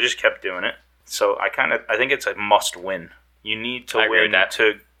stop them, so they just kept doing it. So I think it's a must-win. You need to win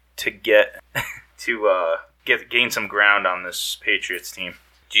to get to gain some ground on this Patriots team.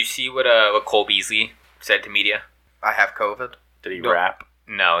 Do you see what Cole Beasley said to media? I have COVID. Did he rap?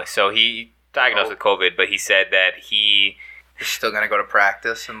 No. So he diagnosed with COVID, but he said that he's still going to go to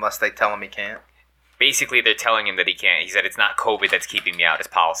practice unless they tell him he can't. Basically, they're telling him that he can't. He said it's not COVID that's keeping me out. It's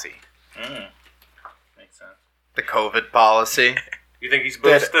policy. Makes sense. The COVID policy. You think he's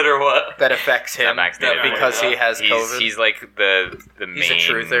boosted or what? That affects him because he has COVID. He's like the He's a main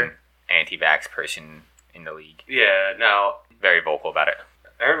truther. Anti-vax person in the league. Yeah, no. Very vocal about it.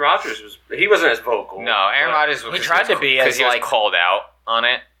 Aaron Rodgers wasn't as vocal. No, Aaron Rodgers he tried to be because as he was like called out on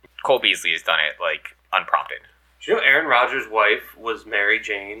it. Cole Beasley has done it like unprompted. Do you know Aaron Rodgers' wife was Mary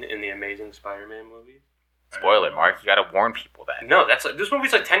Jane in the Amazing Spider-Man movie? Spoil it, Mark. You got to warn people that. No, this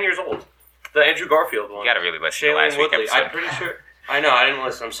movie's like 10 years old. The Andrew Garfield one. You got to really listen to Shailene last week's Woodley. episode. I'm pretty sure. I know, I didn't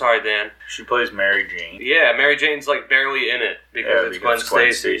listen. I'm sorry, Dan. She plays Mary Jane. Yeah, Mary Jane's like barely in it because it's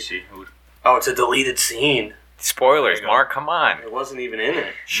Gwen Stacy. Oh, it's a deleted scene. Spoilers, Mark. Come on. It wasn't even in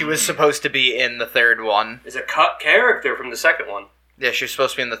it. she was supposed to be in the third one. It's a cut character from the second one. Yeah, she was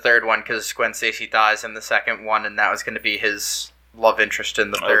supposed to be in the third one because Gwen Stacy dies in the second one, and that was going to be his love interest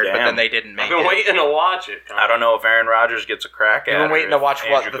in the third, but then they didn't make I've been waiting to watch it. I don't know if Aaron Rodgers gets a crack at it. You've been waiting to watch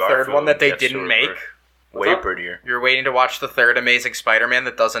Andrew the third one that they Garfield didn't gets to make? Way prettier. You're waiting to watch the third Amazing Spider-Man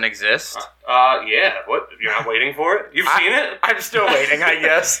that doesn't exist? Yeah. What? You're not waiting for it? You've seen it? I'm still waiting, I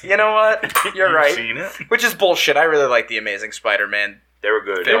guess. You know what? You're You've right. seen it? Which is bullshit. I really like the Amazing Spider-Man. They were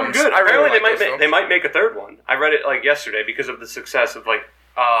good. They were good. I really Apparently, like they might make a third one. I read it like yesterday because of the success of like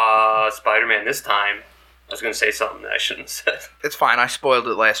Spider-Man this time. I was going to say something that I shouldn't have said. It's fine. I spoiled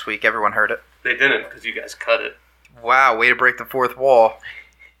it last week. Everyone heard it. They didn't because you guys cut it. Wow, way to break the fourth wall.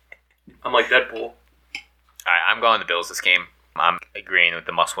 I'm like Deadpool. All right, I'm going the Bills this game. I'm agreeing with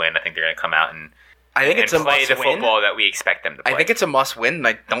the must-win. I think they're going to come out and it's a play the must-win. football that we expect them to play. I think it's a must-win, and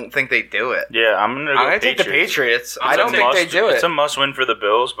I don't think they do it. Yeah, I'm going to go I'm going to take the Patriots. I don't think they do It's it. a must-win for the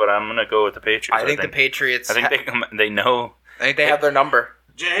Bills, but I'm going to go with the Patriots. I think the Patriots... I think they know. I think they have their number.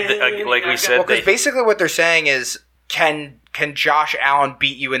 Like we said, Well, because basically what they're saying is, can Josh Allen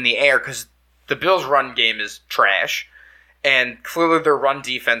beat you in the air? Because the Bills' run game is trash, and clearly their run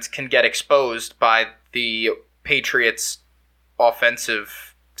defense can get exposed by the Patriots'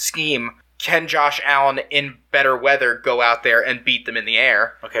 offensive scheme. Can Josh Allen, in better weather, go out there and beat them in the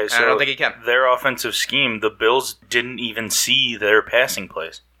air? Okay, so I don't think he can. Their offensive scheme, the Bills didn't even see their passing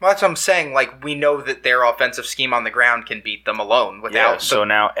plays. Well, that's what I'm saying. Like, we know that their offensive scheme on the ground can beat them alone without so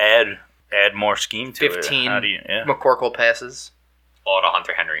now add more scheme to 15 it. How do you, McCorkle passes. all to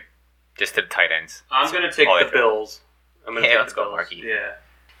Hunter Henry, just to the tight ends. I'm going to take the Bills. I'm going to take let's the go, Bills. Marky. Yeah.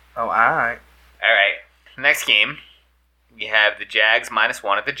 Oh, all right. All right, next game, we have the Jags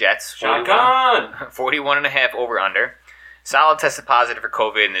 -1 at the Jets. Shotgun! 41.5 over-under. Solid tested positive for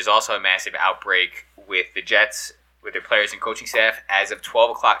COVID, and there's also a massive outbreak with the Jets, with their players and coaching staff. As of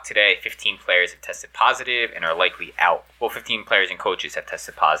 12 o'clock today, 15 players have tested positive and are likely out. Well, 15 players and coaches have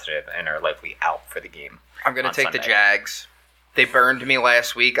tested positive and are likely out for the game. I'm going to take Sunday. the Jags. They burned me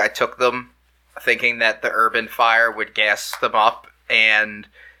last week. I took them thinking that the urban fire would gas them up, and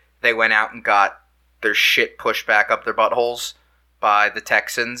they went out and got their shit pushed back up their buttholes by the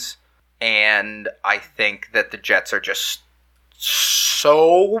Texans. And I think that the Jets are just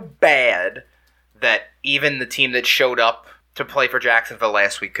so bad that even the team that showed up to play for Jacksonville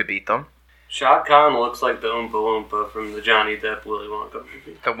last week could beat them. Shad Khan looks like the Oompa Loompa from the Johnny Depp Willy Wonka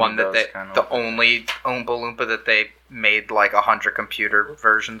movie. The one that the only Oompa Loompa that they made like 100 computer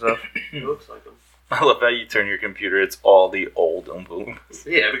versions of. He looks like him. I love how you turn your computer. It's all the old Oompa Loompas.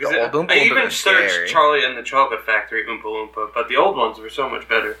 Yeah, because The old Oompa I Loompas even are searched scary. Charlie and the Chocolate Factory Oompa Loompa, but the old ones were so much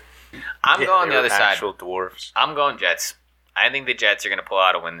better. I'm going the They were other side. Actual dwarfs. I'm going Jets. I think the Jets are going to pull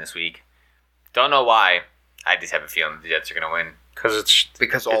out a win this week. Don't know why. I just have a feeling the Jets are going to win.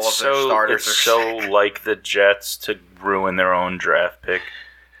 Because all of their starters are so sick. like the Jets to ruin their own draft pick.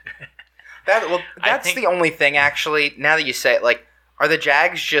 That's think- the only thing, actually. Now that you say it, like, are the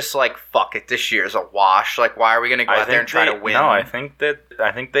Jags just like, fuck it, this year's a wash? Like, why are we going to go out there and try to win? No, I think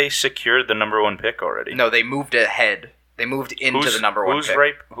they secured the number 1 pick already. No, they moved ahead. They moved into the number 1 who's pick.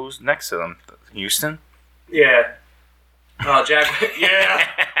 right? Who's next to them? Houston? Yeah. Oh, Jack. Yeah.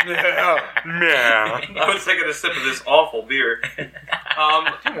 Yeah. I was taking a sip of this awful beer. Do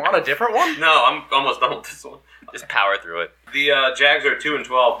you want a different one? No, I'm almost done with this one. Just power through it. The Jags are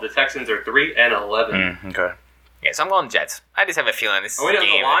 2-12. The Texans are 3-11. Okay. Yeah, so I'm going Jets. I just have a feeling this is Oh, wait, a no,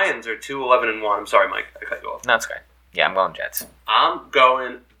 game. the Lions are 2-11-1. I'm sorry, Mike. I cut you off. No, it's okay. Yeah, I'm going Jets. I'm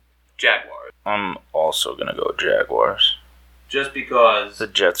going Jaguars. I'm also going to go Jaguars. Just because The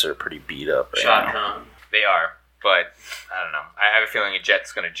Jets are pretty beat up right shot now. town. They are, but I don't know. I have a feeling a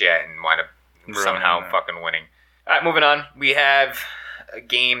Jet's going to jet and wind up Ruining somehow it. fucking winning. All right, moving on. We have a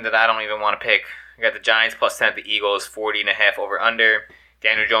game that I don't even want to pick. We got the Giants plus 10 at the Eagles, 40.5 over under.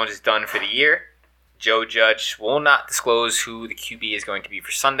 Daniel Jones is done for the year. Joe Judge will not disclose who the QB is going to be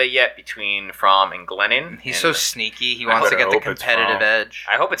for Sunday yet between Fromm and Glennon. He's And so sneaky. He I wants to better get the hope it's competitive Fromm. edge.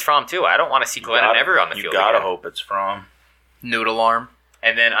 I hope it's Fromm too. I don't want to see Glennon ever on the field. You gotta again. hope it's from Noodle arm.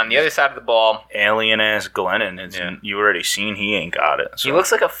 And then on the other side of the ball, alien-ass Glennon. You already seen he ain't got it. So. he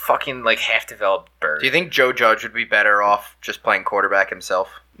looks like a fucking like half-developed bird. Do you think Joe Judge would be better off just playing quarterback himself?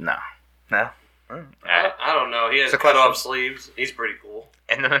 No. No. I don't know. He has It's a cut off question. sleeves. He's pretty cool.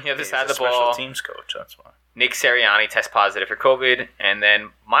 And then on the other He's side a of the special ball, teams coach, that's why. Nick Sirianni tests positive for COVID, and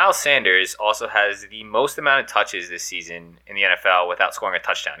then Miles Sanders also has the most amount of touches this season in the NFL without scoring a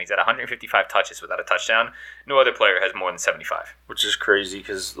touchdown. He's at 155 touches without a touchdown. No other player has more than 75. Which is crazy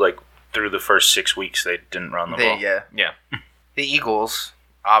because, like, through the first 6 weeks, they didn't run the ball. Yeah. Yeah. The Eagles,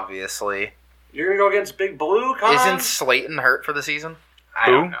 obviously. You're gonna go against Big Blue, Con? Isn't Slayton hurt for the season? I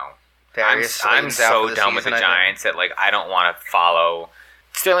Who? don't know. Darius I'm Slayton's out so for the done with the season, I think. Giants that like I don't want to follow.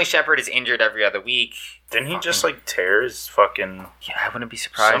 Sterling Shepard is injured every other week. Didn't he just, like, tear his fucking... Yeah, I wouldn't be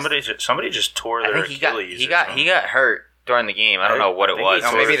surprised. Somebody just tore I their think Achilles. he got hurt during the game. I don't know what I it think was. he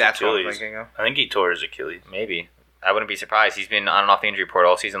Oh, tore maybe his that's what I'm Achilles. thinking of. I think he tore his Achilles. Maybe. I wouldn't be surprised. He's been on and off the injury report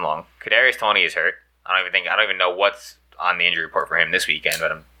all season long. Kadarius Toney is hurt. I don't even know what's on the injury report for him this weekend,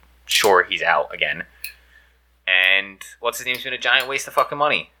 but I'm sure he's out again. And what's his name's been a giant waste of fucking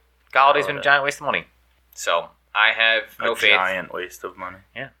money. Galladay's been a giant waste of money. So I have no a faith. giant waste of money.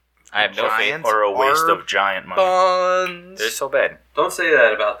 I have no faith. Giants Or a waste are of giant money. Buns. They're so bad. Don't say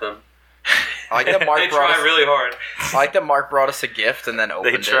that about them. I like that They Mark brought try us. really hard. I like that Mark brought us a gift and then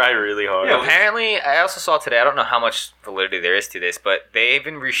opened They try it. really hard. Yeah, Apparently, I also saw today, I don't know how much validity there is to this, but they've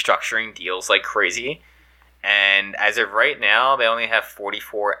been restructuring deals like crazy. And as of right now, they only have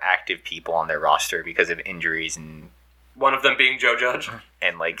 44 active people on their roster because of injuries and One of them being Joe Judge.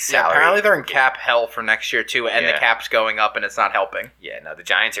 like Yeah, salary. apparently they're in cap hell for next year too, and Yeah. the cap's going up and it's not helping. Yeah, no, the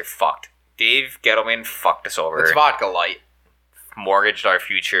Giants are fucked. Dave Gettleman fucked us over. It's vodka light. Mortgaged our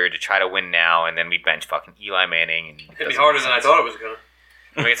future to try to win now, and then we bench fucking Eli Manning. And Hit me harder than I thought it was gonna.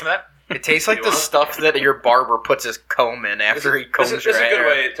 Can we get some of that? It tastes like You the want? stuff that your barber puts his comb in after he combs This your is a good hair.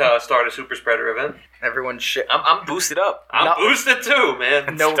 way to start a super spreader event. Everyone's shit. I'm boosted up. I'm No. boosted too,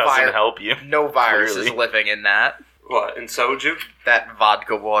 man. No doesn't virus. help you. No virus is Clearly. living in that. What, in soju? That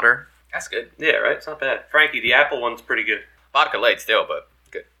vodka water. That's good. Yeah, right? It's not bad. Frankie, the apple one's pretty good. Vodka light still, but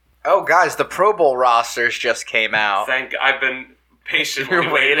good. Oh, guys, the Pro Bowl rosters just came out. I've been patiently You're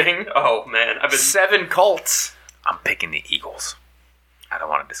waiting? Oh, man. I've been... 7 Colts. I'm picking the Eagles. I don't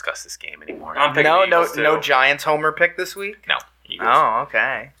want to discuss this game anymore. I'm picking No, the Eagles, no too. Giants homer pick this week. No. Eagles. Oh,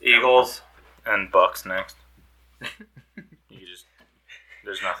 okay. Eagles. And Bucks next.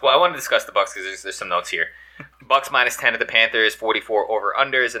 There's nothing. Well, I want to discuss the Bucks because there's some notes here. Bucks minus 10 at the Panthers, 44 over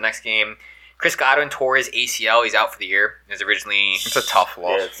under is the next game. Chris Godwin tore his ACL. He's out for the year. It was originally It's a tough Yeah,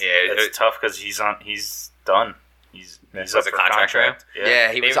 loss. it's tough because he's done. He's Was up it for contract, contract.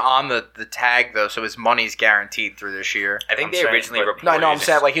 Yeah, he was They- on the tag, though, so his money's guaranteed through this year. I think I'm they saying, originally but- reported. No, I'm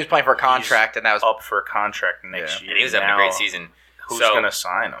saying, like, he was playing for a contract, and that was... up for contract next Yeah. year. and he was having a Now, great season. Who's So- going to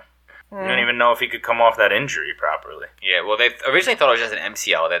sign him? You don't even know if he could come off that injury properly. Yeah, well, they originally thought it was just an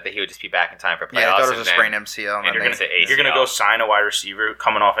MCL, that he would just be back in time for playoffs. Yeah, I thought it and was a then- sprained MCL. and you're then gonna say ACL. You're going to go sign a wide receiver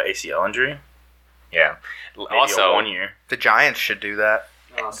coming off an ACL injury? Yeah. Maybe Also, 1 year. the Giants should do that.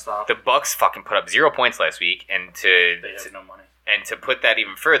 Oh, stop. the Bucks fucking put up 0 points last week, and They have no money. to put that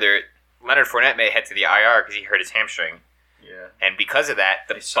even further, Leonard Fournette may head to the IR because he hurt his hamstring, Yeah. and because of that,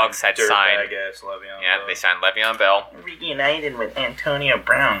 the They signed Bucks had signed. dirtbag-ass Le'Veon Yeah, Bell. they signed Le'Veon Bell, Reunited with Antonio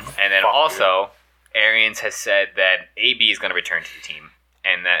Brown. and then Fuck also Arians has said that AB is going to return to the team,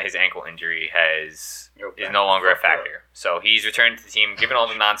 and that his ankle injury is no longer a factor. So he's returned to the team, given all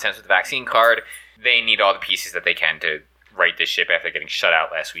the nonsense with the vaccine card. They need all the pieces that they can to right this ship after getting shut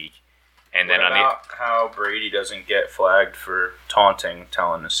out last week. And then What on the about how Brady doesn't get flagged for taunting,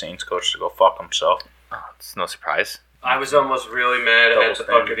 telling the Saints coach to go fuck himself? it's no surprise. I was almost really mad Double at the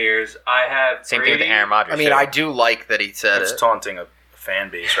standard. Buccaneers. I have Same Brady. thing with Aaron Rodgers. I mean, too. I do like that he said It's it. taunting a fan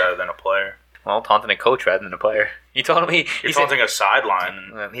base rather than a player. Well, taunting a coach rather than a player. He told me You're taunting a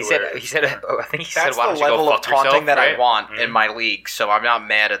sideline. He said. I think he said, That's "Why the don't you go level of fuck taunting yourself?" that right? I want in my league, so I'm not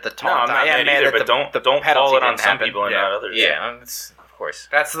mad at the No, taunt. I'm not I am mad either, at but the don't penalty call it on didn't some happen. people and Yeah. not others. Yeah, of course.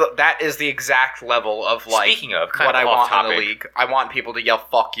 That is the exact level of like Speaking of, kind what of I off want in the topic. league. I want people to yell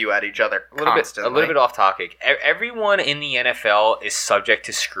 "fuck you" at each other A little constantly. bit off topic. Everyone in the NFL is subject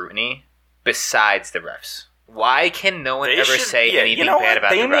to scrutiny, besides the refs. Why can no one They ever should- say yeah, anything you know bad what? about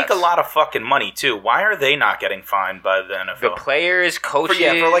They the make refs? a lot of fucking money too. Why are they not getting fined by the NFL? The players, coaches,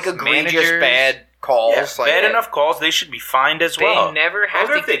 for like egregious managers, bad calls. Yeah, like, bad enough calls, they should be fined as They well. never I have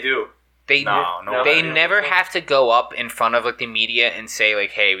wonder to. if they do. They No, they I don't never think so. have to go up in front of like the media and say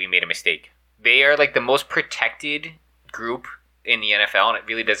like, "Hey, we made a mistake." They are like the most protected group in the NFL, and it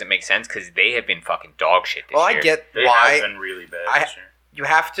really doesn't make sense because they have been fucking dog shit this Well, year. I get They why have been really bad this year. you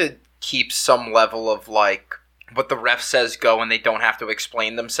have to keep some level of like what the ref says go, and they don't have to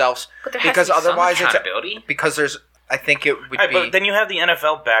explain themselves But there has because to be some otherwise it's accountability. because there's. I think it would Right, be. but then you have the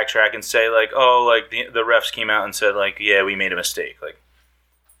NFL backtrack and say like, oh, like the refs came out and said like, yeah, we made a mistake. Like,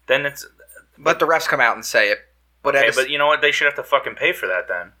 then it's Let the refs come out and say it. But okay, at but you know what? They should have to fucking pay for that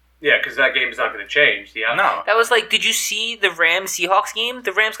then. Yeah, because that game is not going to change. The outcome. No, That was like, did you see the Rams Seahawks game?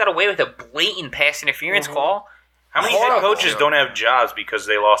 The Rams got away with a blatant pass interference call, how many head Horrible. coaches don't have jobs because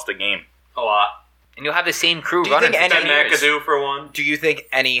they lost a game? A lot. and you'll have the same crew Do you running think for any- 10 Ben years. McAdoo for one. do you think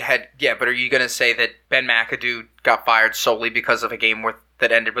any had? Yeah, but are you going to say that Ben McAdoo got fired solely because of a game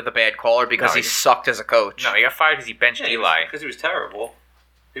that ended with a bad call, or because No, he he- sucked as a coach? No, he got fired because he benched Eli. Because he was terrible.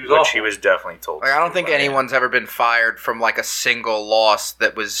 He was Which awful. he was definitely told. Like, I don't think to do. anyone's ever been fired from like a single loss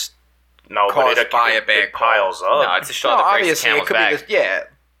that was. No, caused but by a bad it piles up. No, it's a straw that breaks the camel's back. Yeah.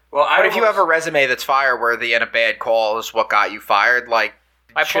 Well, But if you have a resume that's fire-worthy and a bad call is what got you fired, like,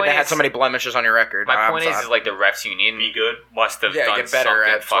 My shouldn't point have had is- so many blemishes on your record. My I'm point sorry. is like the refs union Be good. must have Yeah, done get better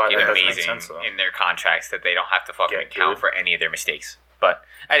something at- fucking that doesn't make amazing sense, though. in their contracts that they don't have to fucking Get account good. for any of their mistakes. But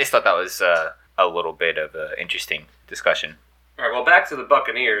I just thought that was a little bit of an interesting discussion. All right, well, back to the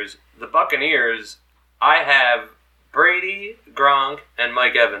Buccaneers. The Buccaneers, I have Brady, Gronk, and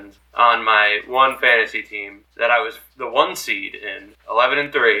Mike Evans on my one fantasy team that I was the 1 seed in,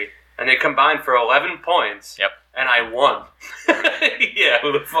 11-3, and they combined for 11 points. Yep. And I won. Yeah.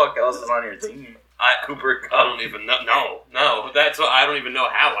 Who the fuck else is on your team? Cooper, I don't even know. No, that's what, I don't even know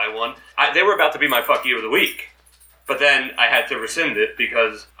how I won. They were about to be my fuck you of the week. But then I had to rescind it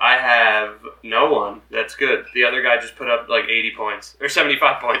because I have no one that's good. The other guy just put up like 80 points. Or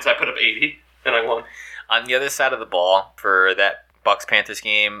 75 points. I put up 80, and I won. On the other side of the ball for that Bucks-Panthers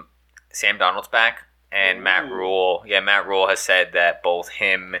game, Sam Darnold's back, and Matt Rule has said that both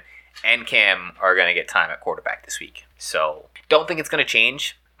him and Cam are going to get time at quarterback this week. So, don't think it's going to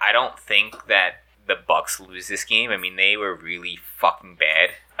change. I don't think that the Bucks lose this game. I mean, they were really fucking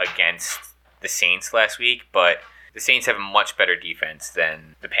bad against the Saints last week, but the Saints have a much better defense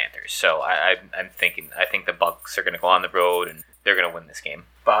than the Panthers. So, I think the Bucks are going to go on the road and they're going to win this game.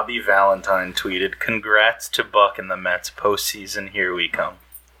 Bobby Valentine tweeted, "Congrats to Buck and the Mets postseason. Here we come."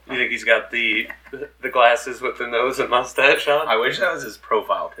 You think he's got the glasses with the nose and mustache on? I wish that was his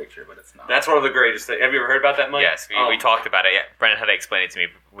profile picture, but it's not. That's one of the greatest things. Have you ever heard about that, Mike? Yes, we talked about it. Yeah, Brennan had to explain it to me.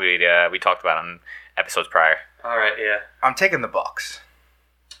 We talked about it on episodes prior. All right, yeah. I'm taking the Bucks.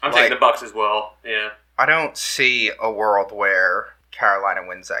 I'm Like- taking the Bucks as well. Yeah. I don't see a world where Carolina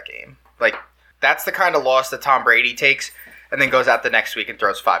wins that game. Like, that's the kind of loss that Tom Brady takes and then goes out the next week and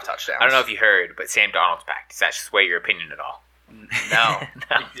throws 5 touchdowns. I don't know if you heard, but Sam Darnold's back. Does that sway your opinion at all? No.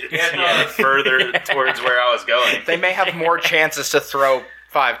 Yeah, further towards where I was going. They may have more chances to throw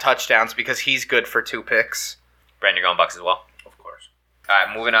 5 touchdowns because he's good for 2 picks. Brandon, you're going Bucks as well. Of course. All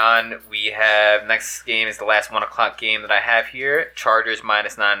right, moving on. We have next game is the last 1 o'clock game that I have here. Chargers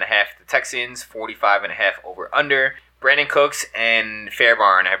minus 9.5 the Texans, 45.5 over under. Brandon Cooks and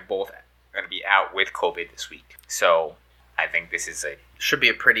Fairbairn have both going to be out with COVID this week, so I think this is a Should be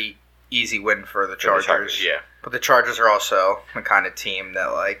a pretty easy win for the Chargers. Yeah. But the Chargers are also the kind of team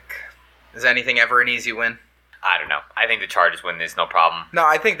that, like, is anything ever an easy win? I don't know. I think the Chargers win this, no problem. No,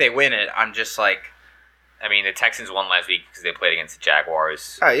 I think they win it. I'm just like, I mean, the Texans won last week because they played against the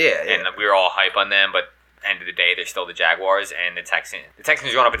Jaguars. oh, yeah. And we were all hype on them, but end of the day, they're still the Jaguars, and the Texans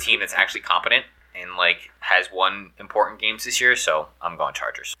are going up a team that's actually competent and like has won important games this year. So I'm going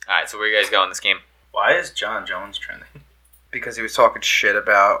Chargers. All right, so where you guys go in this game? Why is John Jones trending? Because he was talking shit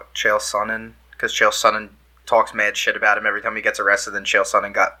about Chael Sonnen. Because Chael Sonnen talks mad shit about him every time he gets arrested. Then Chael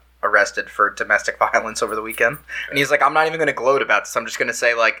Sonnen got arrested for domestic violence over the weekend. And he's like, I'm not even going to gloat about this. I'm just going to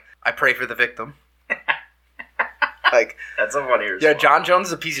say, like, I pray for the victim. Like, That's a funny response. yeah, John Jones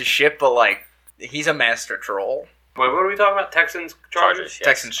is a piece of shit, but, like, he's a master troll. Wait, what are we talking about? Texans, Chargers? Yes.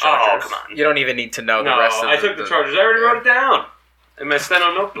 Texans, Chargers. Oh, come on. You don't even need to know the No, rest of I took the Chargers. I already wrote it down in my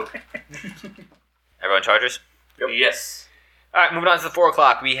steno notebook. Everyone Chargers? Yes. All right, moving on to the 4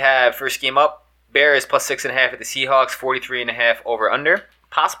 o'clock. We have first game up. Bears plus 6.5 at the Seahawks, 43.5 over under.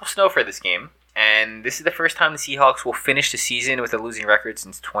 Possible snow for this game. And this is the first time the Seahawks will finish the season with a losing record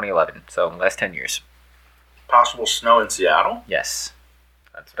since 2011. So, last 10 years. Possible snow in Seattle? Yes.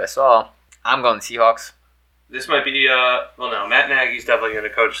 That's what I saw. I'm going Seahawks. This might be, no, Matt Nagy's definitely going to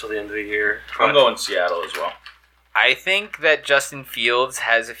coach till the end of the year. I'm going Seattle as well. I think that Justin Fields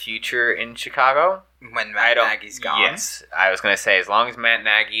has a future in Chicago. When Matt Nagy's gone. Yes. I was going to say, as long as Matt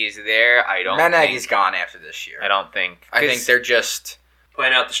Nagy is there, Matt Nagy's gone after this year. I don't think. I think they're just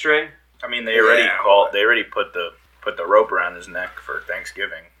playing out the string. I mean, they already put the rope around his neck for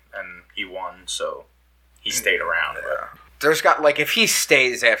Thanksgiving, and he won, so he stayed around. Yeah. There's if he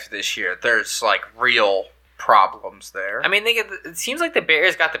stays after this year, there's real problems there. I mean, it seems like the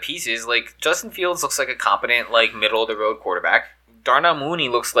Bears got the pieces. Justin Fields looks like a competent, middle of the road quarterback. Darnell Mooney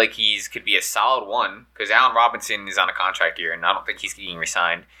looks like could be a solid one because Allen Robinson is on a contract year, and I don't think he's getting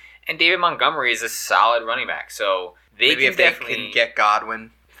re-signed. And David Montgomery is a solid running back, so maybe if they can get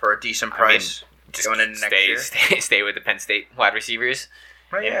Godwin for a decent price, just going into next year. Stay with the Penn State wide receivers.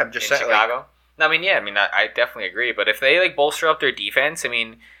 Right, yeah, I'm just in saying, Chicago. I definitely agree. But if they bolster up their defense,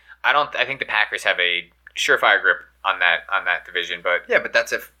 I think the Packers have a surefire grip on that division. But yeah, but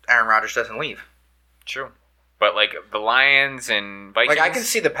that's if Aaron Rodgers doesn't leave. True. But the Lions and Vikings, I can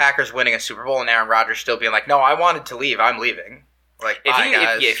see the Packers winning a Super Bowl and Aaron Rodgers still being like, "No, I wanted to leave. I'm leaving."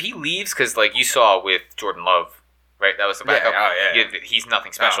 If he leaves, because you saw with Jordan Love, right? That was the backup. Yeah. He's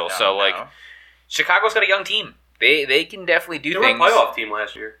nothing special. No. Chicago's got a young team. They can definitely do things. They were a playoff team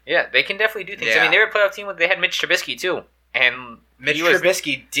last year. Yeah, they can definitely do things. Yeah. They were a playoff team. They had Mitch Trubisky too, and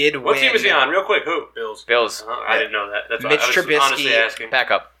Trubisky did win. What team was he on? Real quick, who? Bills. I didn't know that. That's Mitch why I was Trubisky honestly asking.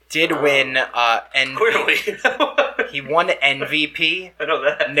 Backup. Did win MVP. Clearly. He won MVP, I know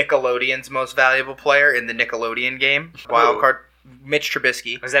that. Nickelodeon's most valuable player in the Nickelodeon game. Wild card, Mitch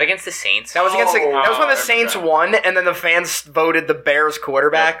Trubisky. Was that against the Saints? That was against that was when I the Saints remember won, and then the fans voted the Bears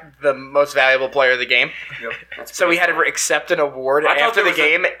quarterback the most valuable player of the game. Yep. So he had to accept an award I thought after there the was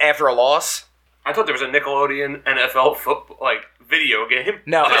game after a loss. I thought there was a Nickelodeon NFL football video game.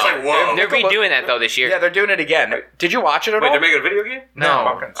 No. I was like, whoa. They're redoing that though this year. Yeah, they're doing it again. Did you watch it at Wait, all? they're making a video game? No.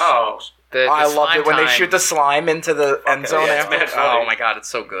 Fucking Oh. The I loved it when they slime shoot the slime into the end zone yeah, it's after. mad funny. Oh my god, it's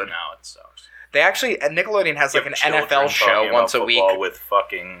so good. No, it sucks. They actually Nickelodeon has an Children NFL show talking once about a week. football with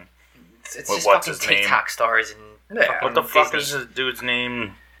fucking. It's What- just what's fucking his name? TikTok stars and Yeah. fucking What the fuck Disney. is this dude's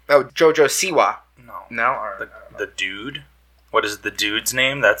name? Oh, Jojo Siwa. No. No, The dude? What is the dude's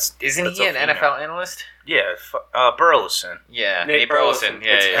name? That's Isn't that's he a an female. NFL analyst? Yeah, Burleson. Yeah, Nate Nate Burleson. Burleson.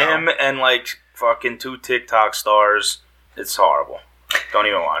 Yeah, It's yeah. Him and fucking 2 TikTok stars. It's horrible. Don't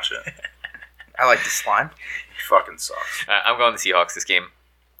even watch it. I like the slime. He fucking sucks. I'm going the Seahawks this game.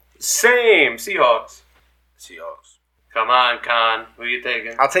 Same. Seahawks. Seahawks. Come on, Con. Who you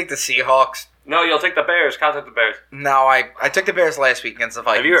taking? I'll take the Seahawks. No, you'll take the Bears. Con took the Bears. No, I took the Bears last week against the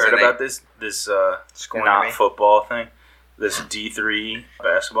Vikings. Have you heard and they about this scored not me. football thing? This D3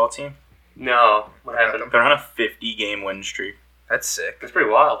 basketball team? No. What happened? They're on a 50-game win streak. That's sick. That's pretty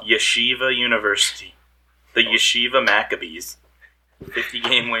wild. Yeshiva University. The Yeshiva Maccabees.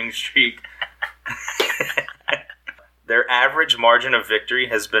 50-game win streak. Their average margin of victory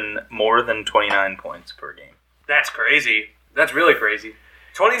has been more than 29 points per game. That's crazy. That's really crazy.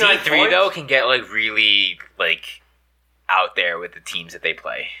 29 D3 points? though can get really out there with the teams that they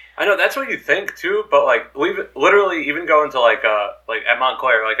play. I know that's what you think too, but we literally even go into at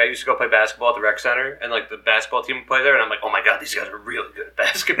Montclair. I used to go play basketball at the rec center, and the basketball team would play there, and I'm like, oh my god, these guys are really good at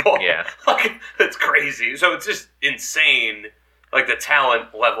basketball. Yeah. That's crazy. So it's just insane, the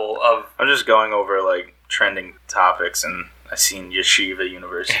talent level of. I'm just going over trending topics, and I seen Yeshiva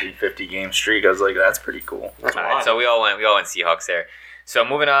University 50-game streak. I was like, that's pretty cool. That's All wild. right, so we all went Seahawks there. So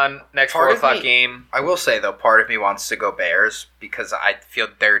moving on, next Part 4 of o'clock me- game. I will say though, part of me wants to go Bears because I feel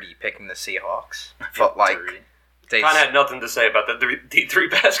dirty picking the Seahawks. But Dirty. they Con had nothing to say about the D3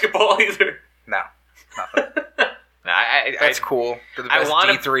 basketball either. no, nothing. No, That's cool. They're the I best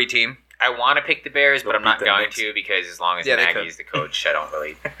wanna- D3 team. I want to pick the Bears, but They'll I'm not beat the going Knicks. to because as long as Yeah, they Nagy's the coach, I don't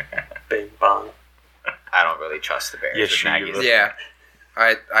Bing bong. trust the Bears. with Yeshiva. Nagy's. Yeah,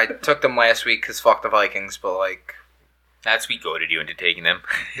 I took them last week because fuck the Vikings, but That's we goaded you into taking them.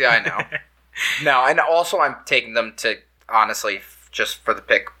 yeah, I know. No, and also I'm taking them to honestly just for the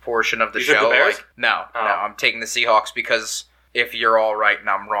pick portion of the You took show. the Bears? No, Oh. I'm taking the Seahawks because if you're all right and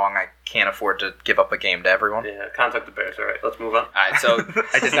I'm wrong, I can't afford to give up a game to everyone. Yeah, contact the Bears. All right, let's move on. All right, so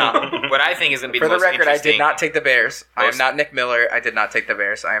I did not. what I think is going to be For the most record, I interesting. did not take the Bears. I am not Nick Miller. I did not take the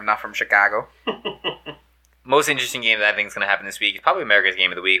Bears. I am not from Chicago. Most interesting game that I think is going to happen this week is probably America's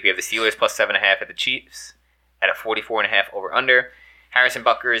Game of the Week. We have the Steelers plus 7.5 at the Chiefs at a 44.5 over/under. Harrison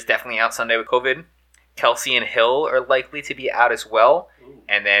Butker is definitely out Sunday with COVID. Kelsey and Hill are likely to be out as well.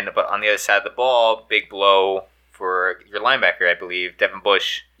 And then, but on the other side of the ball, big blow for your linebacker, I believe. Devin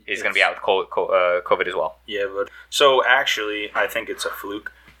Bush is going to be out with COVID as well. Yeah, but so actually, I think it's a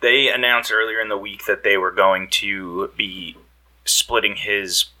fluke. They announced earlier in the week that they were going to be splitting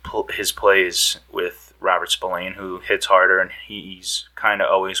his plays with Robert Spillane, who hits harder, and he's kind of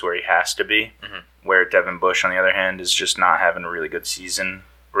always where he has to be. Mm-hmm. Where Devin Bush, on the other hand, is just not having a really good season,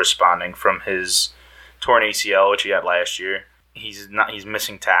 responding from his torn ACL, which he had last year. He's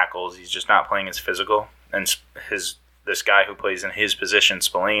missing tackles. He's just not playing as physical, and this guy who plays in his position,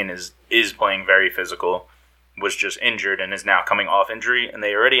 Spillane, is playing very physical. Was just injured and is now coming off injury, and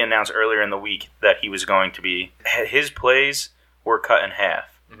they already announced earlier in the week that he was going to be. His plays were cut in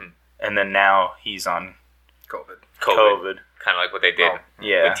half, and then now he's on COVID. Kind of like what they did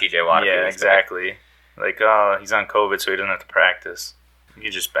with TJ Watt. Yeah, exactly. Like, he's on COVID, so he doesn't have to practice. You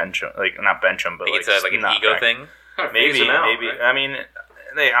could just bench him, not bench him, but I think it's like an ego thing. Maybe. Right? I mean,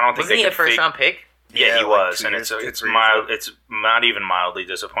 I don't think Wasn't they he could a first round pick? Yeah, he like was, 2 and years, it's 3 mild. years. It's not even mildly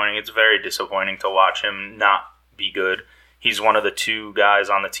disappointing. It's very disappointing to watch him not be good. He's one of the 2 guys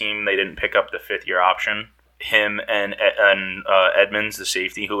on the team. They didn't pick up the 5th-year option. Him and Edmonds, the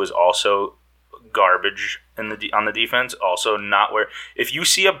safety, who was also garbage on the defense. Also not where. If you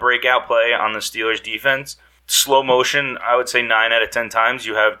see a breakout play on the Steelers defense, slow motion, I would say 9 out of 10 times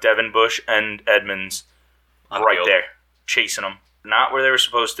you have Devin Bush and Edmonds right there chasing them. Not where they were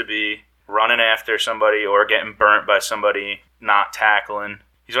supposed to be. Running after somebody or getting burnt by somebody, not tackling.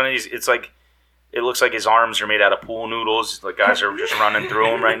 He's one of these. It looks like his arms are made out of pool noodles. The guys are just running through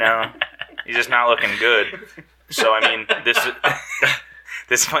him right now. He's just not looking good. So I mean,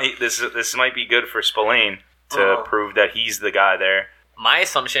 this might be good for Spillane to prove that he's the guy there. My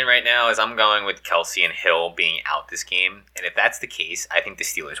assumption right now is I'm going with Kelsey and Hill being out this game, and if that's the case, I think the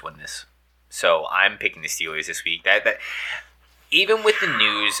Steelers win this. So I'm picking the Steelers this week. That even with the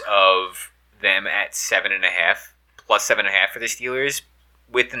news of them at 7.5 plus 7.5 for the Steelers,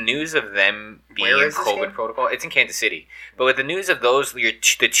 with the news of them being in COVID protocol, it's in Kansas City. But with the news of those, the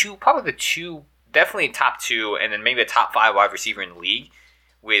two, definitely top 2, and then maybe a top 5 wide receiver in the league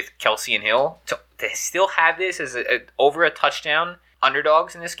with Kelsey and Hill, to still have this as over a touchdown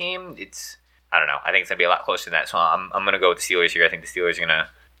underdogs in this game, I don't know. I think it's gonna be a lot closer than that. So I'm gonna go with the Steelers here. I think the Steelers are gonna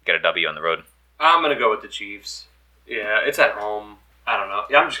get a W on the road. I'm gonna go with the Chiefs. Yeah, it's at home. I don't know.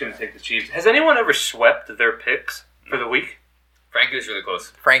 Yeah, I'm just going to take the Chiefs. Has anyone ever swept their picks for the week? Frankie was really close.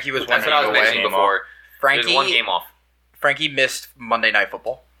 Frankie was That's what I was mentioning before. There's one game off. Frankie missed Monday Night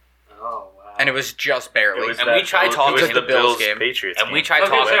Football. Oh, wow. And it was just barely. We tried talking to the Bills game. Patriots and game. we tried I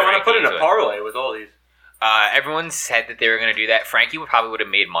talking. want to put in a Frankie parlay with all these. Everyone said that they were going to do that. Frankie would have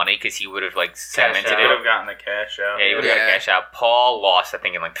made money because he would have cemented He it. would have gotten the cash out. Yeah, he would have got a cash out. Paul lost, I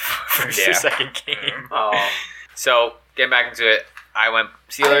think, in the first or second game. Oh. So getting back into it, I went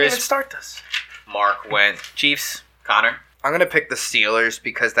Steelers. I didn't even start this. Mark went Chiefs. Connor. I'm gonna pick the Steelers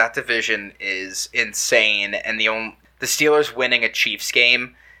because that division is insane, and the Steelers winning a Chiefs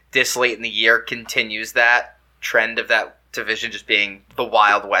game this late in the year continues that trend of that division just being the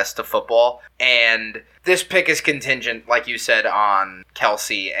Wild West of football. And this pick is contingent, like you said, on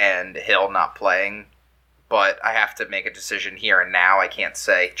Kelsey and Hill not playing. But I have to make a decision here and now. I can't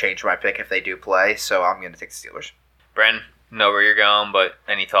change my pick if they do play, so I'm going to take the Steelers. Bren, know where you're going, but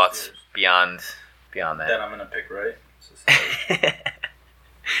any thoughts beyond that? Then I'm going to pick right.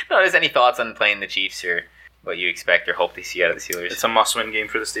 No, there's any thoughts on playing the Chiefs or what you expect or hope to see out of the Steelers? It's a must-win game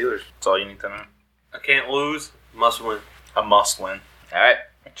for the Steelers. That's all you need to know. I can't lose. Must win. A must-win. All right,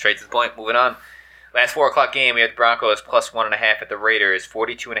 straight to the point. Moving on. Last 4 o'clock game, we had the Broncos plus 1.5 at the Raiders,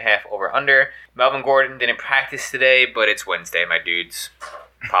 42.5 over under. Melvin Gordon didn't practice today, but it's Wednesday, my dudes.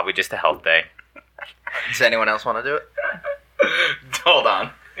 Probably just a health day. Does anyone else want to do it? Hold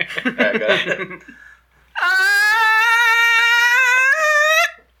on.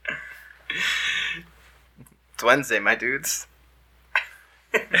 It's Wednesday, my dudes.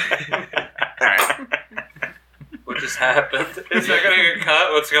 Alright. What just happened? Is that going to get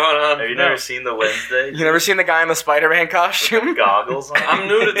cut? What's going on? Have you never seen the Wednesday? You never seen the guy in the Spider-Man costume? Goggles on? I'm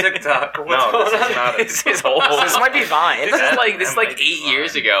new to TikTok. What's going on? Not This is old. This might be Vine. This is like 8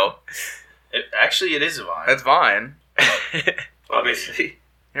 years ago. Actually, it is a Vine. That's Vine. Obviously.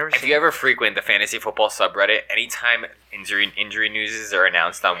 If you ever frequent the fantasy football subreddit, anytime injury news are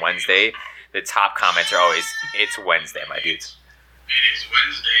announced on Wednesday, the top comments are always, "It's Wednesday, my dudes." It is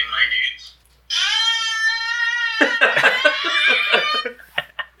Wednesday, my dudes.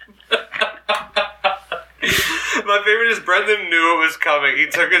 My favorite is Brendan knew it was coming. He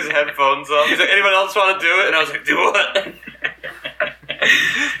took his headphones off. He's like, anyone else want to do it? And I was like, do what?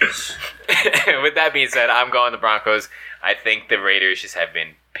 With that being said, I'm going the Broncos. I think the Raiders just have been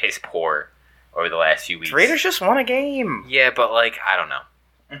piss poor over the last few weeks. The Raiders just won a game. Yeah, but like I don't know.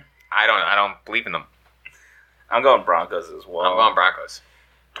 I don't believe in them. I'm going Broncos as well. I'm going Broncos.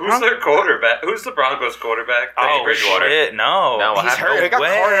 Who's their quarterback? Who's the Broncos quarterback? Oh, Bridgewater. shit, no. No, He's hurt. No He got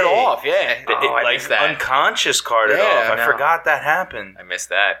way. carted off. Yeah. I like missed that. unconscious carted Yeah, off. I no. forgot that happened. I missed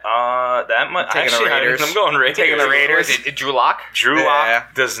that. That might Taking the actually. Raiders. I'm going Raiders. Taking the Raiders. Drew Lock. Drew Yeah.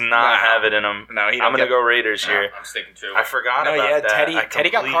 Lock does not No. have it in him. No, he I'm don't gonna get- go Raiders here. I'm sticking to. I forgot No, about yeah, that. I Teddy got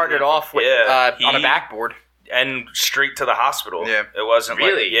completely- carted off with, Yeah, on a he- backboard. and straight to the hospital. Yeah. It wasn't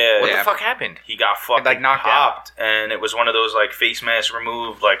Really? like yeah. What Yeah. the fuck happened? He got fucking like, knocked popped, and it was one of those like face mask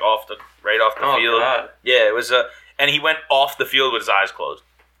removed, like right off the Oh, field. God. Yeah, it was and he went off the field with his eyes closed.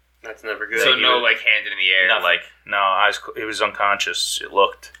 That's never good. So he no, was- like hand in the air. Nothing. Like No, he was unconscious. It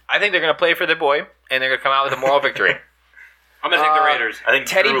looked. I think they're gonna play for their boy, and they're gonna come out with a moral victory. I'm going to take the Raiders. I think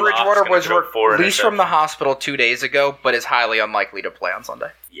Teddy Drew Lock's Bridgewater gonna was throw 4 released from the interceptions. hospital 2 days ago, but is highly unlikely to play on Sunday.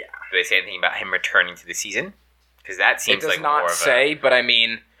 Yeah. Do they say anything about him returning to the season? Because that It seems does like more not of say, but I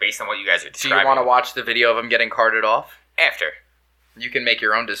mean, based on what you guys are do describing. you want to watch the video of him getting carted off? After? You can make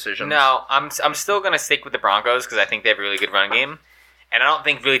your own decisions. No, I'm still gonna stick with the Broncos because I think they have a really good run game, and I don't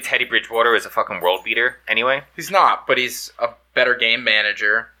think really Teddy Bridgewater is a fucking world beater anyway. He's not, but he's a better game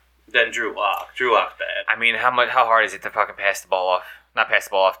manager. Then Drew Lock. Drew Lock's bad. I mean, how hard is it to fucking pass the ball off? Not pass the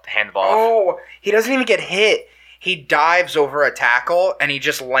ball off, hand the ball off. Oh, he doesn't even get hit. He dives over a tackle and he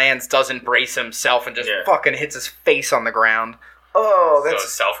just lands, doesn't brace himself, and just Yeah. fucking hits his face on the ground. Oh, So that's.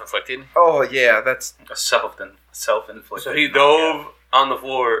 it's self-inflicted. Oh yeah, that's. A self-inflicted. So he dove on the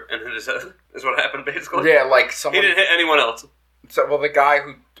floor and hit his head. Is what happened, basically? Yeah, like He someone. didn't hit anyone else. So, well, the guy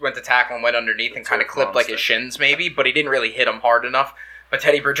who went to tackle and went underneath and That's kind of a clipped like monster. his shins, maybe, but he didn't really hit him hard enough. But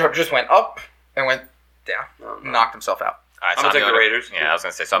Teddy Bridgewater just went up and went down, No, no. knocked himself out. All right, I'm gonna take the going Raiders. Yeah, I was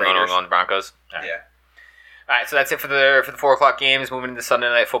gonna say something Raiders. on the Broncos. All right. Yeah. All right, so that's it for the 4:00 games. Moving into Sunday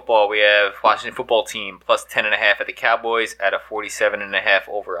Night Football, we have Washington Football Team plus 10.5 at the Cowboys at a 47.5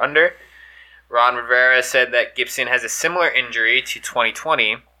 over under. Ron Rivera said that Gibson has a similar injury to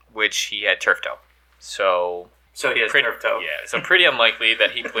 2020, which he had turf toe. So So he has pretty, turf toe. yeah, so pretty unlikely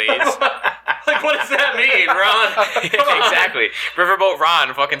that he plays. Like, what does that mean, Ron? Come on. Exactly. Riverboat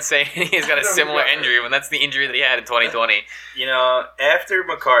Ron fucking saying he's got a similar injury when that's the injury that he had in 2020. You know, after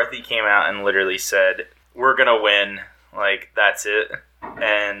McCarthy came out and literally said, "We're gonna win," like that's it,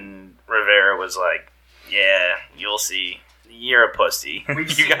 and Rivera was like, "Yeah, you'll see. You're a pussy.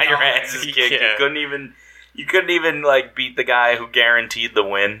 You got your asses kicked. Yeah. You couldn't even like beat the guy who guaranteed the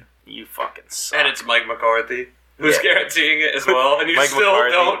win. You fucking suck." And it's Mike McCarthy who's Yeah. guaranteeing it as well. And you Mike still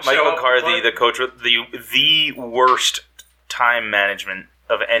McCarthy, don't Mike show up to McCarthy, play? the coach with the worst time management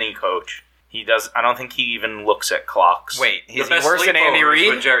of any coach. He does. I don't think he even looks at clocks. Wait, The is he best worse than Andy sleepovers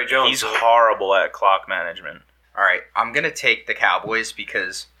Reid? with Jerry Jones. He's horrible at clock management. All right, I'm gonna take the Cowboys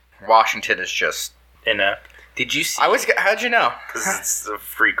because Washington is just. Inept, Did you see? How'd you know? because it's a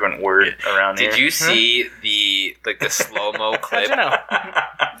frequent word around here. Did you see the slow mo How'd clip? you know?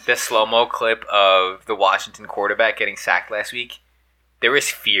 The slow mo clip of the Washington quarterback getting sacked last week? There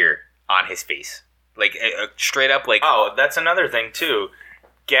was fear on his face, like straight up, like Oh, that's another thing too.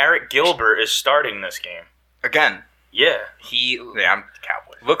 Garrett Gilbert is starting this game. Again, Yeah, he. yeah, I'm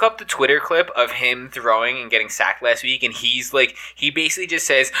Cowboys. Look up the Twitter clip of him throwing and getting sacked last week, and he's like, he basically just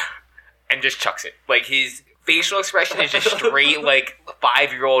says, and just chucks it. Like his facial expression is just straight like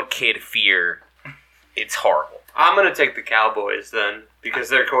 5-year-old kid fear. It's horrible. I'm going to take the Cowboys then because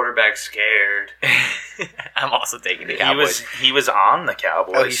their quarterback's scared. I'm also taking the Cowboys. he was on the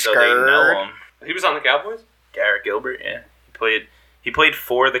Cowboys, Oh, he's so they scared? know him. He was on the Cowboys? Garrett Gilbert, yeah, he played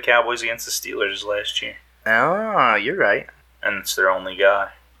for the Cowboys against the Steelers last year, Oh, you're right. and it's their only guy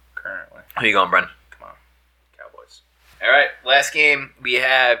currently. Who you going, Bren? Come on, Cowboys. All right, last game we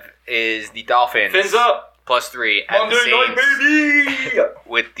have is the Dolphins. Fins up. +3 at the Saints. baby!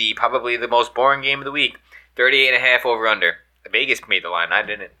 With probably the most boring game of the week. 38.5 over under. Vegas made the line. I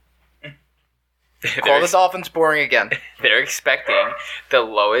didn't. Call the Dolphins boring again. They're expecting the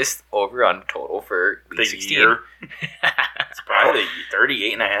lowest over-under total for The week 16. year. It's probably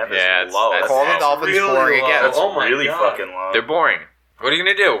 38.5 Yeah, is low. that's Call the Dolphins really boring low. again. That's Oh my really God. fucking low. They're boring. What are you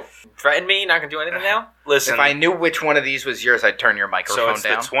going to do? Threaten me? Not going to do anything now? Listen, If I knew which one of these was yours, I'd turn your so microphone it's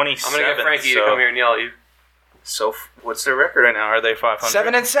down. the 27th. I'm gonna get Frankie to come here and yell at you. So, what's their record right now? Are they 500?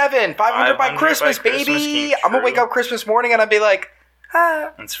 7 and 7, 500 by 500 Christmas, by Christmas baby. came I'm gonna true. wake up Christmas morning and I'll be like,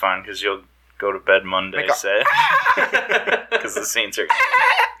 ah. It's fine, because you'll go to bed Monday, Like say. Because the Saints are...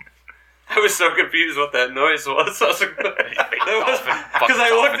 I was so confused what that noise was. I was like, because I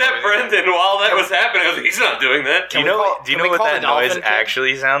dolphin looked at noise. Brendan while that was happening. I was like, he's not doing that. Do you we know, call- do you can know we what call that the noise dolphin kid?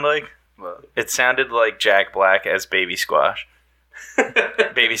 actually sounded like? It sounded like Jack Black as Baby Squash.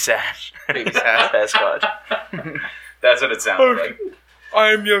 Baby Sash. Baby Sash. Sasquatch. That's what it sounded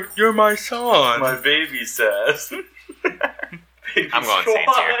like. You're my son. My baby Sash. I'm going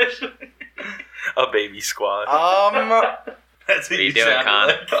Saints here. A baby squash. That's What are you doing, Con?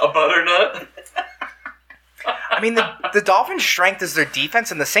 like. A butternut. I mean, the Dolphins' strength is their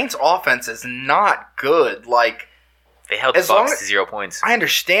defense, and the Saints' offense is not good. Like, They held the As long Bucks as- to 0 points. I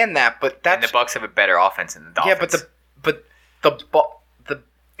understand that, but And that's the Bucks have a better offense than the Dolphins. yeah, but the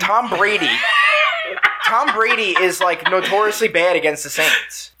Tom Brady. Tom Brady is like notoriously bad against the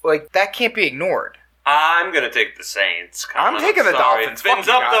Saints. Like that can't be ignored. I'm gonna take the Saints. I'm taking the sorry. Dolphins. Fins Fuck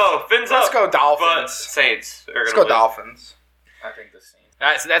you up guys. though. Fins Let's up. go But Dolphins. Saints are gonna Let's go win. Dolphins. I think the Saints. All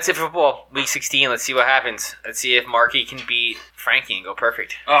right, so that's it for football. Week 16. Let's see what happens. Let's see if Marky can beat Frankie and go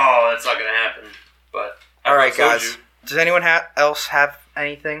perfect. Oh, that's not gonna happen. But All right, Soju. guys. Does anyone else have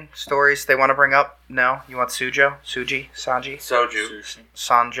anything, stories they want to bring up? No? You want Suji, Sanji, Soju.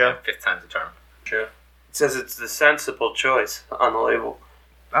 Sanjo? Fifth time's the charm. It says it's the sensible choice on the label.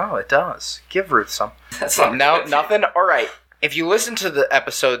 Oh, it does. Give Ruth some. That's not No, nothing? All right. If you listened to the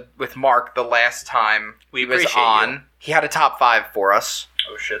episode with Mark the last time We he was appreciate on, he had a top 5 for us.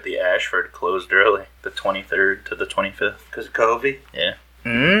 Oh shit, the Ashford closed early. The 23rd to the 25th. Because of Covey. Yeah.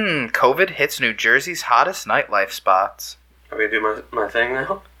 COVID hits New Jersey's hottest nightlife spots. Are we gonna do my thing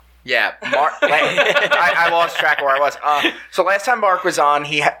now? Yeah, Mark. I lost track of where I was. So last time Mark was on,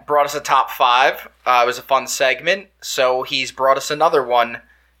 he brought us a top 5. It was a fun segment, so he's brought us another one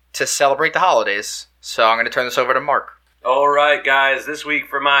to celebrate the holidays. So I'm going to turn this over to Mark. All right, guys. This week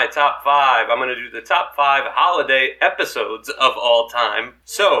for my top 5, I'm going to do the top 5 holiday episodes of all time.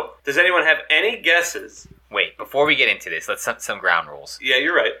 So, does anyone have any guesses? Wait, before we get into this, let's set some ground rules. Yeah,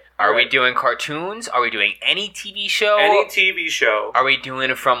 you're right. Are we doing cartoons? Are we doing any TV show? Any TV show Are we doing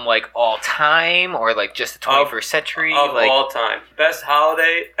it from like all time or like just the 21st century? of Like, all time? Best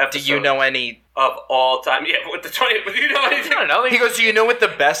holiday Do episode you know any? of all time? Yeah, with the 20. Do you know I anything? don't know. He goes, do you know what the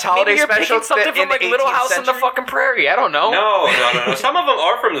best holiday Maybe you're special picking something in from like the Little 18th House on the century? fucking Prairie. I don't know. No. Some of them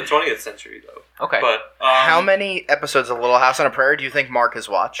are from the 20th century, though. Okay. But How many episodes of Little House on a Prairie do you think Mark has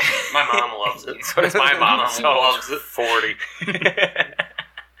watched? my mom loves it. So does my mom. Mom So loves it. 40.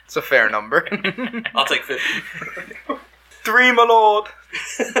 It's a fair number. I'll take 50. 3, my lord.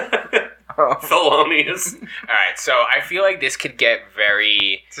 Oh, Felonious. all right. So I feel like this could get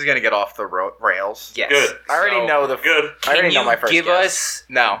very this is gonna get off the rails. yes. Good. I already So, know the. Good. I already Can know you my first give guess. us?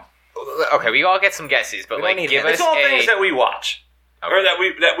 No. Okay, we all get some guesses, but We like don't need give hints. us It's all a. things that we watch. Okay. Or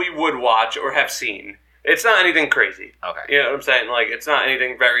that we would watch or have seen. It's not anything crazy. Okay. You know what I'm saying? Like, it's not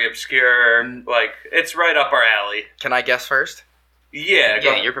anything very obscure. Like, it's right up our alley. Can I guess first? Yeah,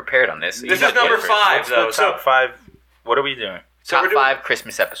 go. Yeah, you're prepared on this. This You is got number first. 5, What's though. the So, top 5? What are we doing? so Top we're doing 5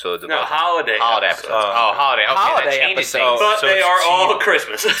 Christmas episodes. Of no all time. holiday episodes. Oh. Oh, holiday. Okay, Holiday that changes episodes. things. But So they it's are all TV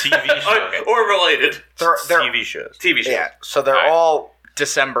Christmas. TV show. or related. They're TV shows. TV shows. yeah. So they're All right. all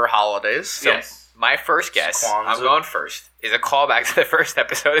December holidays. Yes. My first guess, Kwanzaa. I'm going first, is a callback to the first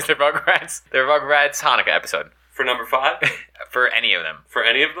episode. Is the Rugrats Hanukkah episode For number 5? for any of them? For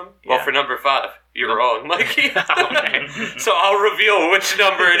any of them? Well, Yeah. for number 5. You're No. wrong, Mikey. Okay. So I'll reveal which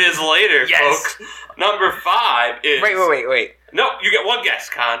number it is later, Yes. folks. Number 5 is... Wait. No, you get one guess,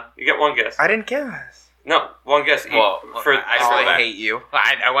 Con. You get one guess. I didn't guess. No, one guess. Well, for I Oh, really I hate you.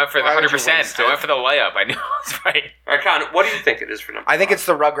 I went for the Why would you 100%. waste I it? went for the layup. I knew I was right. All right, Con, what do you think it is for number I think 5? it's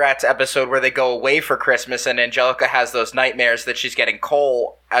the Rugrats episode where they go away for Christmas and Angelica has those nightmares that she's getting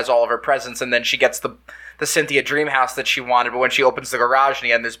coal as all of her presents, and then she gets the Cynthia dream house that she wanted, but when she opens the garage in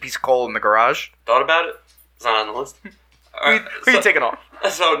the end, there's a piece of coal in the garage. Thought about it? It's not on the list. All right, Who are you taking off?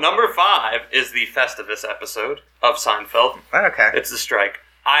 so number 5 is the Festivus episode of Seinfeld. Okay. It's the strike.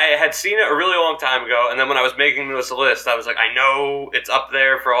 I had seen it a really long time ago, and then when I was making this list, I was like, I know it's up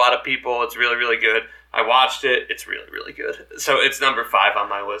there for a lot of people. It's really, really good. I watched it. It's really, really good. So it's number 5 on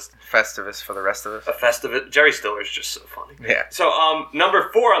my list. Festivus for the rest of us. A Festivus. Jerry Stiller is just so funny. Yeah. So number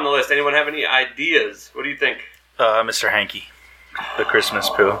 4 on the list. Anyone have any ideas? What do you think? Mr. Hanky. The Christmas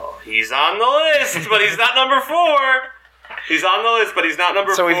poo. Oh, he's on the list, but he's not number 4. He's on the list, but he's not number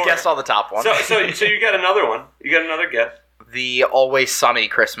 4. So we've guessed all the top ones. So you get another one. You get another guess. The Always Sunny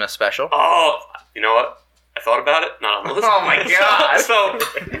Christmas special. Oh, you know what? I thought about it. Not on the list. Oh my God.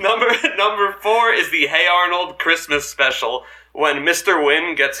 So number 4 is the Hey Arnold Christmas special when Mr.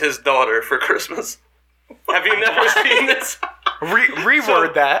 Wynn gets his daughter for Christmas. Have you never seen this?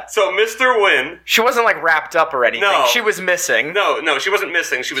 Reword that. So Mr. Wynn. She wasn't like wrapped up or anything. No. She was missing. No, she wasn't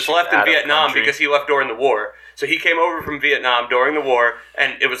missing. She was left in out of Vietnam country. because he left during the war. So he came over from Vietnam during the war,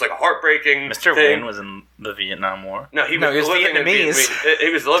 and it was like a heartbreaking Mr. thing. Wynn was in the Vietnam War. No, he No, was he was living Vietnamese. He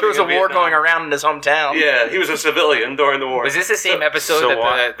was living There was a in war Vietnam. going around in his hometown. Yeah, he was a civilian during the war. Was this the same episode so that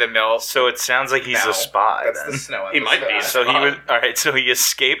why- the mill? So it sounds like he's No. a spy. That's then. the snow He might be. So he was all right. So he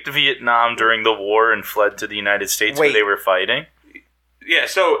escaped Vietnam during the war and fled to the United States Wait. where they were fighting. Yeah,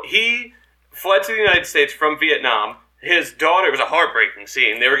 so he fled to the United States from Vietnam. His daughter, it was a heartbreaking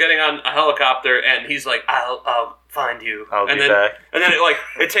scene. They were getting on a helicopter, and he's like, I'll find you. I'll and be then, back. And then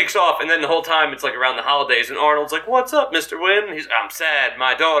it takes off, and then the whole time it's like around the holidays, and Arnold's like, what's up, Mr. Wynn? And he's, I'm sad,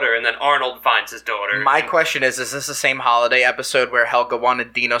 my daughter. And then Arnold finds his daughter. My question is this the same holiday episode where Helga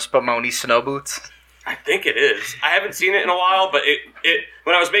wanted Dino Spumoni's snow boots? I think it is. I haven't seen it in a while, but it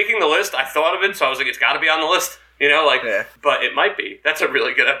when I was making the list, I thought of it, so I was like, it's got to be on the list. You know, like, Yeah. But it might be. That's a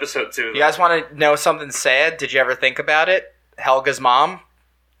really good episode, too. You guys want to know something sad? Did you ever think about it? Helga's mom,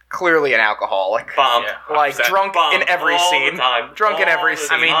 clearly an alcoholic. Bomb. Yeah. Like, 100%. drunk Bomb in every all scene. the time. Drunk in All every the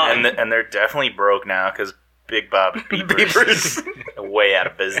scene. time. And they're definitely broke now because Big Bob Beepers way out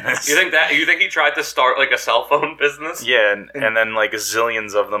of business. You think he tried to start like a cell phone business? Yeah, and then like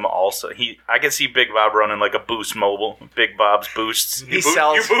zillions of them also. I could see Big Bob running like a Boost Mobile. Big Bob's Boosts. He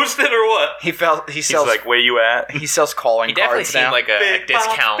sells. You boosted or what? He He's sells. like, where you at? He sells calling He definitely cards seemed now. like a Big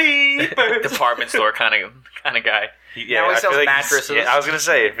discount Beepers. department store kind of guy. Now he I sells feel like mattresses. I was gonna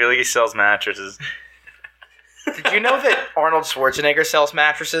say, I feel like he sells mattresses. Did you know that Arnold Schwarzenegger sells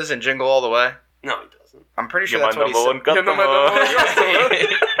mattresses in Jingle All the Way? No, he doesn't. I'm pretty sure You're that's my what he number said. one customer. You're my number one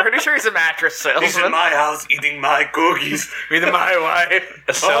customer. I'm pretty sure he's a mattress He's in salesman. my house eating my cookies. With my wife.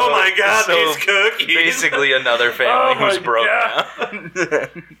 Oh my god, so these cookies. Basically, another family who's broke now.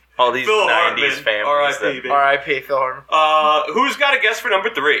 All these Phil 90s Hartman, families. R.I.P., that- baby. R.I.P. Phil Hartman. Who's got a guess for number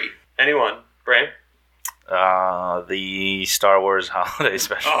 3? Anyone? Brain? The Star Wars holiday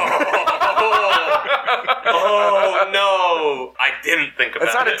special. Oh no! I didn't think about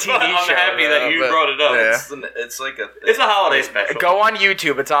It's not a it. TV but I'm show, happy that though, you but- brought it up. Yeah. It's like a. It's a holiday special. Go on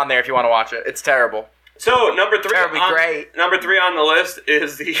YouTube. It's on there if you want to watch it. It's terrible. So number 3 Terribly great. Number 3 on the list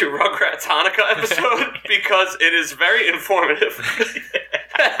is the Rugrats Hanukkah episode because it is very informative.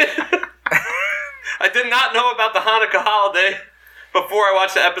 I did not know about the Hanukkah holiday before I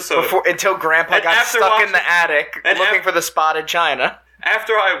watched the episode. Until Grandpa And got after stuck in watching- the attic and looking af- for the spotted china.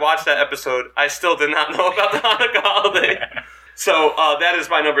 After I watched that episode, I still did not know about the Hanukkah holiday. So that is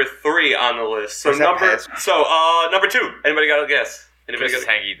my number 3 on the list. So Where's that number 2. Anybody got a guess? Anybody Christmas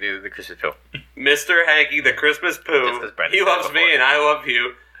got hanky, the Christmas pill. Mr. Hanky, the Christmas Just poo. 'cause Brendan He said it loves me before. and I love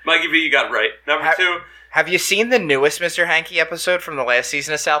you. Mikey V, you got it right. Number Ha- 2. Have you seen the newest Mr. Hanky episode from the last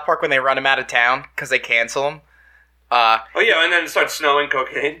season of South Park when they run him out of town because they cancel him? Oh yeah, and then it starts snowing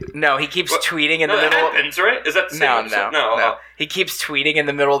cocaine. No, he keeps What? tweeting in No, the that middle. happens, right? Is that the same No, episode? no. He keeps tweeting in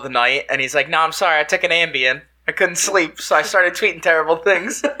the middle of the night, and he's like, "No, I'm sorry, I took an Ambien. I couldn't sleep, so I started tweeting terrible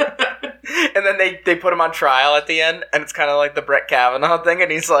things." And then they put him on trial at the end, and it's kind of like the Brett Kavanaugh thing,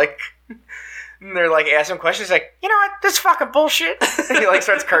 and he's like, and they're like asking him questions, he's like, "You know what? This is fucking bullshit." And he like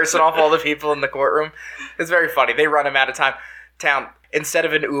starts cursing off all the people in the courtroom. It's very funny. They run him out of town. Instead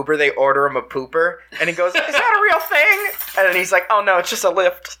of an Uber, they order him a pooper, and he goes, "Is that a real thing?" And then he's like, "Oh no, it's just a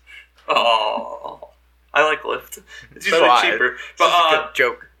Lyft." Oh, I like Lyft. It's So usually I. cheaper. It's just a good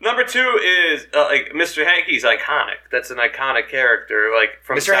joke. Number 2 is like Mr. Hanky's iconic. That's an iconic character, like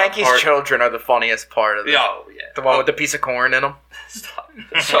from Mr. South Hanky's Park. children are the funniest part of this. Oh yeah, The one with the piece of corn in them. Stop.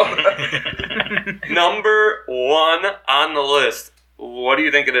 So, number 1 on the list. What do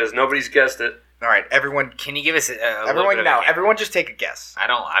you think it is? Nobody's guessed it. All right, everyone. Can you give us a little Everyone, bit of no, a hint? everyone, just take a guess. I'm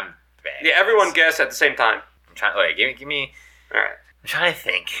bad. Yeah, everyone guess at the same time. I'm trying. Wait, give me. All right. I'm trying to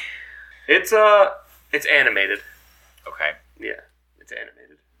think. It's animated. Okay. Yeah, it's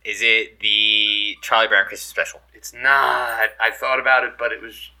animated. Is it the Charlie Brown Christmas special? It's not. I thought about it, but it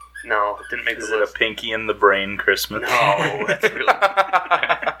didn't make Is the it a list. Pinky in the Brain Christmas? No, that's really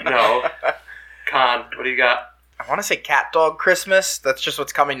no. Con, what do you got? I want to say Cat Dog Christmas. That's just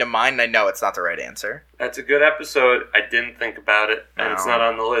what's coming to mind. I know it's not the right answer. That's a good episode. I didn't think about it, and it's No. not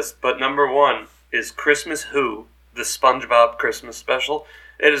on the list. But number 1 is Christmas Who, the SpongeBob Christmas special.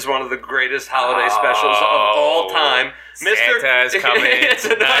 It is one of the greatest holiday specials of all time. Santa's coming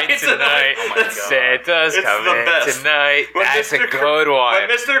tonight. Oh my God. Santa's It's the coming best. tonight. When That's a Mr. good one. When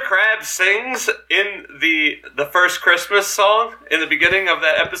Mr. Krabs sings in the first Christmas song in the beginning of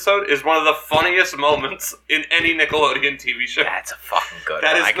that episode is one of the funniest moments in any Nickelodeon TV show. That's a fucking good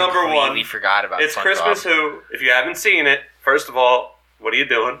That one. is I number one. completely forgot about It's SpongeBob. Christmas Who. If you haven't seen it, first of all, what are you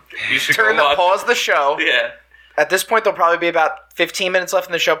doing? You should Pause the show. Yeah. At this point, there'll probably be about 15 minutes left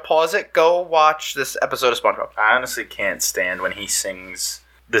in the show. Pause it. Go watch this episode of SpongeBob. I honestly can't stand when he sings,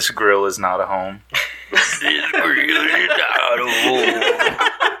 "This grill is not a home." This grill is not a home.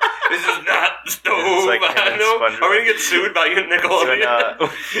 This is not the stove. It's like him I and know. SpongeBob. Are we going to get sued by Nickelodeon?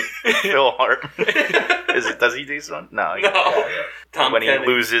 When, Phil Hartman. Does he do something? No. No. Tom When Kenny. he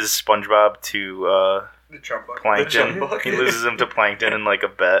loses SpongeBob to The Trump book. Plankton, The Chumbuck. he loses him to Plankton in like a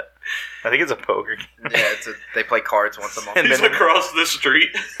bet. I think it's a poker game. Yeah, they play cards once a month. And He's then- across the street.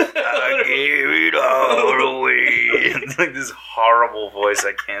 I gave it all away. It's like this horrible voice.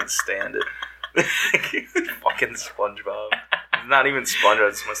 I can't stand it. Fucking SpongeBob. It's not even SpongeBob.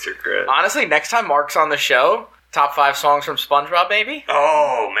 It's Mr. Krabs. Honestly, next time Mark's on the show, top 5 songs from SpongeBob, maybe?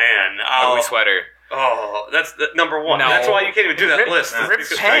 Oh, man. Ugly sweater. Oh, that's the number one. No. That's why you can't even do that list. Ripped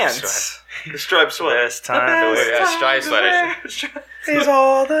Because- pants. The striped sweater. Best time to wear. Yeah, stripe sweaters. Is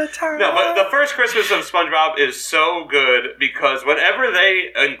all the time. No, but the first Christmas of SpongeBob is so good because whenever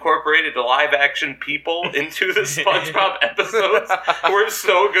they incorporated the live action people into the SpongeBob episodes, were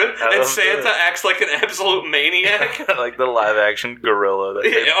so good. I And love Santa that. acts like an absolute maniac. Like the live action gorilla. That they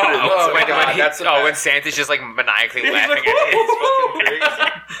Yeah, put in. Oh, when, God, when that's the best. when Santa's just like maniacally He's laughing like, at it. It's fucking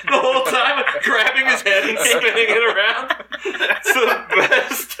crazy. the whole time, grabbing his head and spinning it around. It's the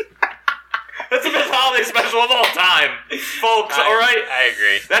best. That's the best holiday special of all time, folks. All right, I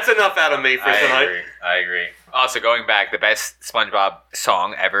agree. that's enough out of me for tonight. I agree. Also, going back, the best SpongeBob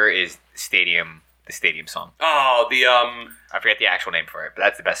song ever is the Stadium song. Oh, the I forget the actual name for it, but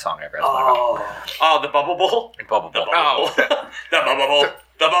that's the best song ever. That's SpongeBob. the Bubble Bowl. Bubble The Bowl. Bubble Bowl. The Bubble Bowl.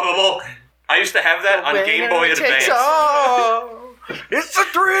 The Bubble Bowl. I used to have that on Game Boy Advance. It's the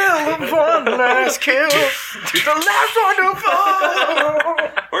thrill of one last kill. The last one to fall.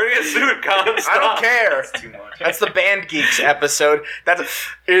 We're gonna get sued, Colin. I Stop. don't care. Too much. That's the Band Geeks episode.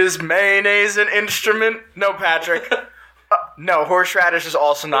 Is mayonnaise an instrument? No, Patrick. No, horseradish is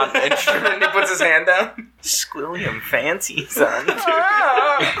also not an instrument. He puts his hand down. Squilliam fancy, son.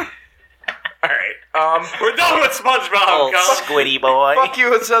 All right. We're done with SpongeBob, Old Colin. squiddy boy. Fuck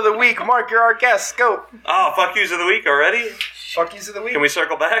you. It's of the week. Mark, you're our guest. Go. Oh, fuck yous of the week already? Fuck yous of the week. Can we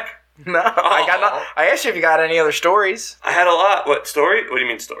circle back? No, I got not. I asked you if you got any other stories. I had a lot. What story? What do you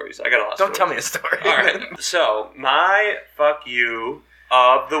mean stories? I got a lot. Of Don't tell stories. me a story. All right. So my fuck you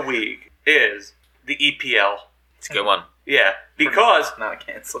of the week is the EPL. It's a good one. Yeah, because Not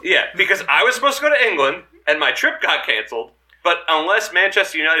canceled. I was supposed to go to England and my trip got canceled. But unless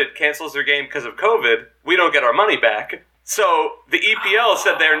Manchester United cancels their game because of COVID, we don't get our money back. So the EPL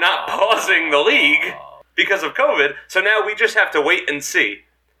said they're not pausing the league because of COVID. So now we just have to wait and see.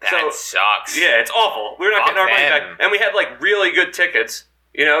 That sucks. Yeah, it's awful. We're not Fuck getting our money them. back. And we had like really good tickets,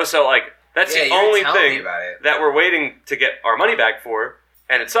 so like that's the only thing that we're waiting to get our money back for,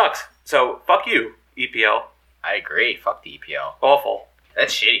 and it sucks. So fuck you, EPL. I agree. Fuck the EPL. Awful.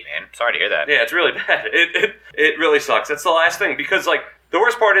 That's shitty, man. Sorry to hear that. Yeah, it's really bad. It really sucks. That's the last thing because like the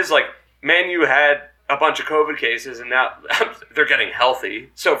worst part is like Man U had a bunch of COVID cases and now they're getting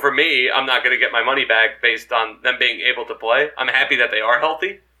healthy. So for me, I'm not going to get my money back based on them being able to play. I'm happy that they are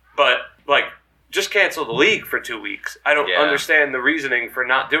healthy, but like just cancel the league for 2 weeks. I don't understand the reasoning for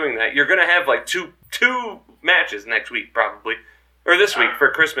not doing that. You're going to have like two matches next week probably, or this week for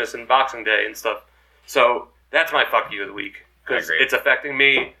Christmas and Boxing Day and stuff. So that's my fuck you of the week. Because I agree. it's affecting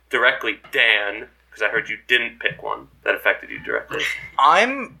me directly, Dan, because I heard you didn't pick one that affected you directly.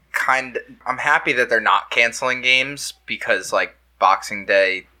 I'm happy that they're not canceling games because like Boxing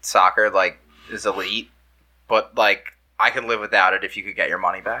Day soccer like is elite, but like I could live without it if you could get your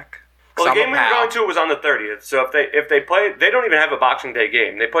money back. Well, the I'm a game we were pal. going to was on the 30th, so if they play, they don't even have a Boxing Day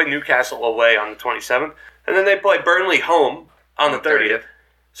game. They play Newcastle away on the 27th, and then they play Burnley home on the 30th.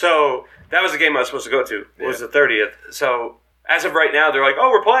 So that was the game I was supposed to go to. Was the 30th. So as of right now, they're like, oh,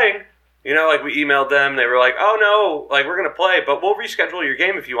 we're playing. Like we emailed them. They were like, oh no, like we're gonna play, but we'll reschedule your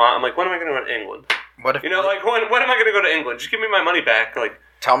game if you want. I'm like, when am I gonna go to England? What if When am I gonna go to England? Just give me my money back. Like,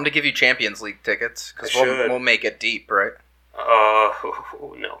 tell them to give you Champions League tickets because They should. we'll make it deep, right?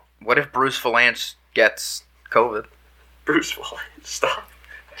 no, What if Bruce Valanche gets COVID? Bruce Willis, stop.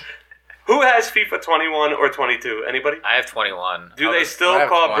 Who has FIFA 21 or 22? Anybody? I have 21. Do I they was- still I have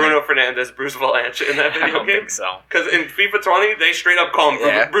call 20. Bruno Fernandes Bruce Valanche in that I video don't game? think so. Because in FIFA 20, they straight up call him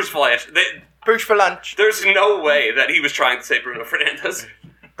Yeah. Bruce Valanche. Bruce for lunch. There's no way that he was trying to say Bruno Fernandes.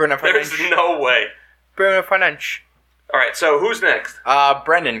 Bruno for There's lunch. no way. Bruno for lunch. All right, so who's next?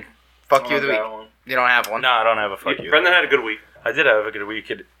 Brendan. Fuck you of the week. One. You don't have one. No, I don't have a fuck you. Brendan had a good week. I did have a good week.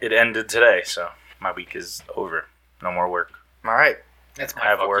 It ended today, so my week is over. No more work. All right. That's my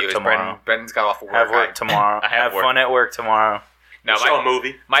Have fuck work you. is tomorrow. Brendan's got off of work. Have work tomorrow. I have work. fun at work tomorrow. No, Saw a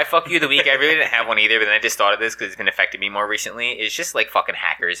movie. my fuck you of the week, I really didn't have one either, but then I just thought of this because it's been affecting me more recently. It's just like fucking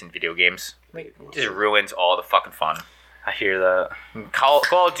hackers in video games. Like, it just ruins all the fucking fun. I hear that. Call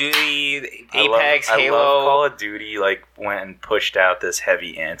of Duty, Apex, I Halo. love Call of Duty like went and pushed out this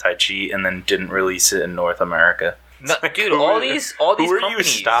heavy anti-cheat and then didn't release it in North America. No, dude, Who all are- these Who are you companies.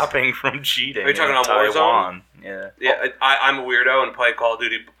 stopping from cheating? Are you talking in about Warzone? Taiwan? Yeah. Yeah, I'm a weirdo and play Call of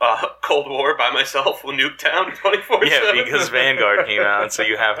Duty Cold War by myself with Nuketown 24/7. Yeah, because Vanguard came out, so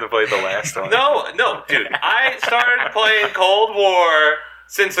you have to play the last one. No, dude. I started playing Cold War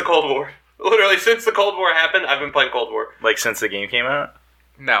since the Cold War. Literally, since the Cold War happened, I've been playing Cold War. Like since the game came out?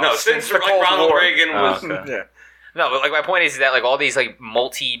 No, since the like Cold Ronald War. Reagan Oh, was. okay. Yeah. No, but like my point is that like all these like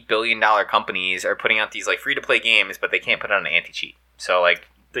multi-billion-dollar companies are putting out these like free-to-play games, but they can't put out an anti-cheat. So like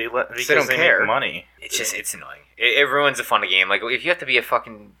Because don't they care. make money. it's annoying. It ruins the fun of the game. Like if you have to be a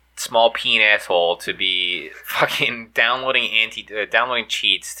fucking small peen asshole to be fucking downloading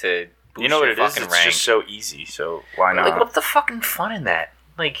cheats to boost You know what your it is? fucking It's rank. just so easy, so why not? Like what's the fucking fun in that?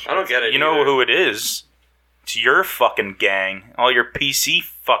 Like I don't get it. You know either. who it is? It's your fucking gang. All your PC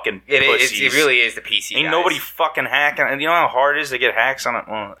fucking pussies. it really is the PC. Ain't guys. nobody fucking hacking. And you know how hard it is to get hacks on it?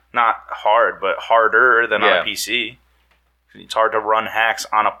 Well, not hard, but harder than on Yeah. a PC. It's hard to run hacks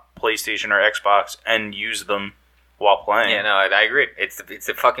on a PlayStation or Xbox and use them while playing. Yeah, no, I agree. It's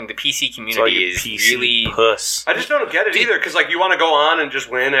the fucking the PC It's all community your is PC really puss. I just don't get it either because like you want to go on and just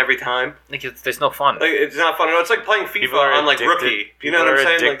win every time. like there's no fun. Like it's not fun. It's like playing FIFA on like Rookie. You know what I'm saying?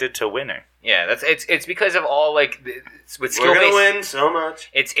 Like, addicted to winning. Yeah, it's because of all like with skill we're gonna based. win so much.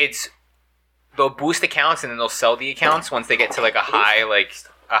 It's they'll boost accounts and then they'll sell the accounts once they get to like a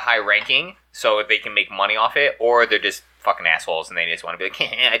high ranking, so they can make money off it, or they're just fucking assholes and they just want to be like,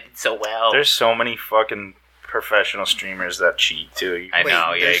 I did so well. There's so many fucking professional streamers that cheat too. You I Wait,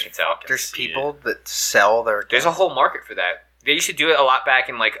 know, yeah, you there's- can tell. There's see people that sell their. There's a whole market for that. They used to do it a lot back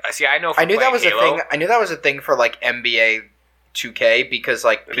in like. See, I know. From I knew that was playing a Halo, thing. I knew that was a thing for like NBA 2K because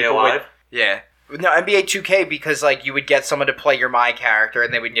like NBA people Live? would. Yeah. No, NBA 2K because like you would get someone to play your my character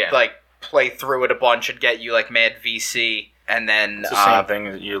and they would Yeah. like play through it a bunch and get you like mad VC and then It's the same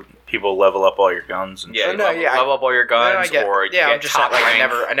thing. People level up all your guns and Yeah, Oh, no, level, yeah, I- level up all your guns, No, I get, or you yeah, get I'm just top saying,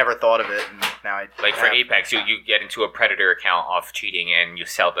 like rank. I never thought of it and now I Like for have. Apex, you get into a Predator account off cheating, and you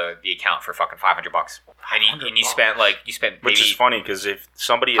sell the account for fucking $500, and you spent maybe which is funny because if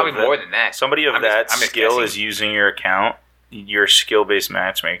somebody probably of more that, than that. somebody of I'm just- that I'm just skill guessing. is using your account, your skill-based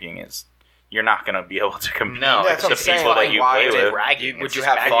matchmaking is you're not going to be able to compete. No, That's what I'm with the saying, people like, that you why play is it with. bragging? would It's you just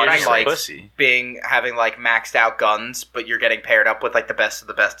have bragging. fun You're just a like pussy. having like maxed out guns, but you're getting paired up with like the best of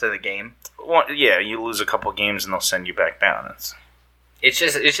the game, Well, yeah, you lose a couple games and they'll send you back down. It's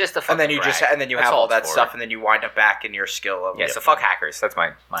just a fucking and then you brag. just That's have all it's that for. stuff, and then you wind up back in your skill level. Yeah, so fuck hackers. That's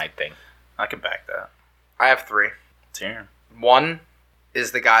my thing. I can back that. I have 3. It's here. One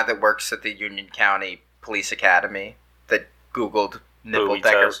is the guy that works at the Union County Police Academy that Googled nipple Booby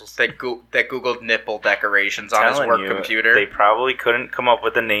tassels. that Googled nipple decorations on his Telling work you, computer. They probably couldn't come up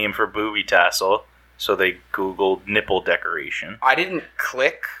with a name for booby tassel, so they Googled nipple decoration. I didn't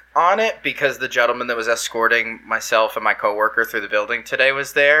click on it because the gentleman that was escorting myself and my coworker through the building today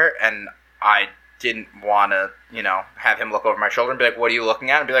was there, and I didn't want to, have him look over my shoulder and be like, "What are you looking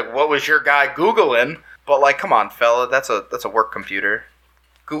at?" And be like, "What was your guy Googling?" But like, come on, fella, that's a work computer.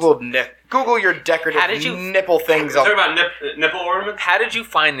 Google your decorative How did you- nipple things. Talking about nipple ornaments. How did you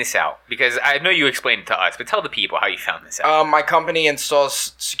find this out? Because I know you explained it to us, but tell the people how you found this out. My company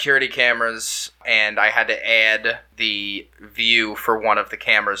installs security cameras, and I had to add the view for one of the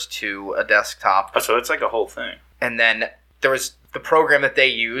cameras to a desktop. Oh, so it's like a whole thing. And then there was the program that they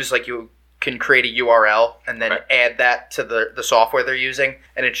use, like you can create a URL and then Right. add that to the software they're using,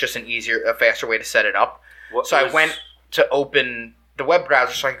 and it's just a faster way to set it up. So I went to open the web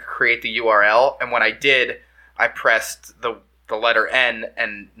browser so I could create the URL, and when I did, I pressed the letter N,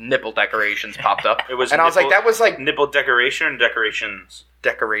 and nipple decorations popped up. It was and I was like, that was like nipple decoration and decorations.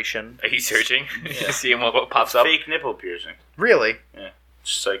 decoration. Are you searching Yeah. to see what pops up? Fake nipple piercing. Really?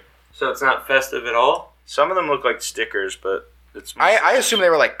 Just like So it's not festive at all. some of them look like stickers, but it's I assume they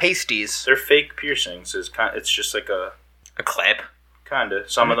were like pasties. they're fake piercings. It's just like a A clamp. kinda.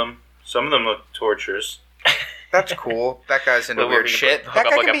 Some of them Some of them look torturous. That's cool. That guy's into Well, weird we can shit. hook That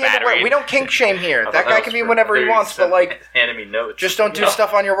up guy like can a be into battery what we don't kink shame here. That guy can be whatever he wants, but like, handing me notes. just don't do No.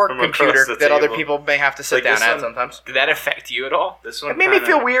 stuff on your work From across computer the that other table. people may have to sit Like down this at one? sometimes. Did that affect you at all? This one It made me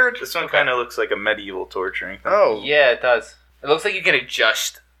feel weird. This one kind of looks like a medieval torturing thing. Oh, Yeah, it does. It looks like you can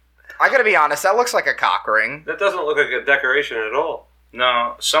adjust. I gotta be honest. That looks like a cock ring. That doesn't look like a decoration at all.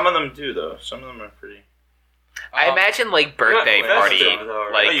 No, some of them do though. Some of them are pretty. I imagine like birthday not party, festive, though,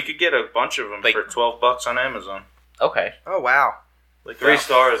 right? like Oh, you could get a bunch of them like- for $12 on Amazon. okay, Oh wow. Like 3 that.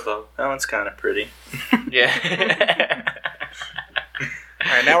 stars though. That one's kind of pretty. yeah. All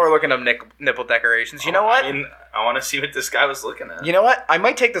right, now we're looking up nipple decorations. You know what? I mean, I want to see what this guy was looking at. You know what? I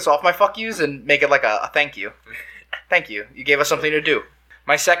might take this off my fuck yous and make it like a thank you. Thank you. You gave us something to do.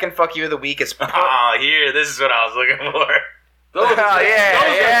 My second fuck you of the week is. Oh, here. This is what I was looking for. Oh,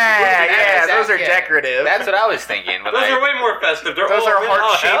 yeah. Those are yeah. decorative. That's what I was thinking. When Those I, are way more festive. They're Those all are red.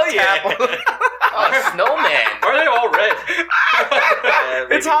 heart-shaped hell yeah. apples. oh, snowman. Are they all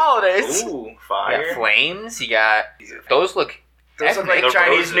red? It's holidays. Ooh, You fire. got flames. You got those. Look, Those look like The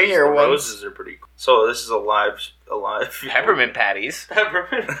Chinese New Year the ones. roses are pretty cool. So this is a live. peppermint patties.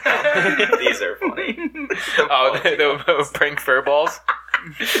 Peppermint. These are funny. Oh, the prank fur balls.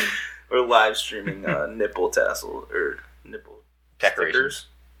 We're live streaming nipple tassel or nipple Decorations.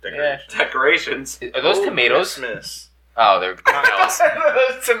 stickers. Yeah. Decorations. Are those Oh, tomatoes? Christmas. Oh, they're smells.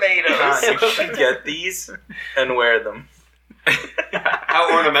 Those tomatoes. John, you should get these and wear them How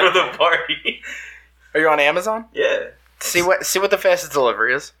for ornamental. the party. Are you on Amazon? Yeah. See what the fastest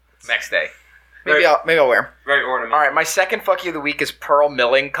delivery is. Next day. Maybe I'll wear 'em. Very ornamental. All right, my second fuck you of the week is Pearl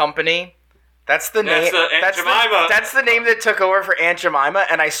Milling Company. That's the That's name. the Aunt Jemima. That's the name that took over for Aunt Jemima,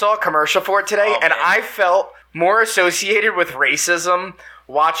 and I saw a commercial for it today, Oh, and man. I felt more associated with racism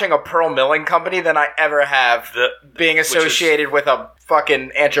watching a Pearl Milling Company than I ever have being which is- associated with a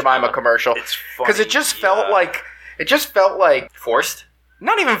fucking Aunt Jemima commercial. It's funny. Because it just felt like Forced.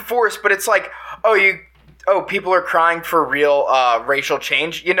 not even forced, but it's like, people are crying for real racial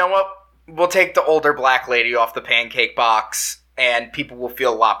change. You know what? We'll take the older black lady off the pancake box, and people will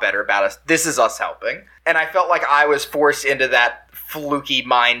feel a lot better about us. This is us helping. And I felt like I was forced into that fluky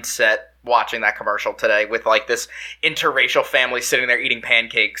mindset watching that commercial today with like this interracial family sitting there eating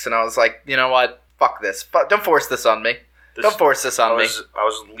pancakes, and I was like, you know what? Fuck this. Don't force this on me. Don't force this on me. I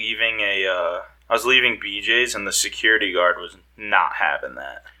was leaving BJ's and the security guard was not having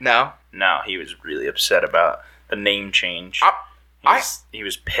that. No? No, he was really upset about the name change. He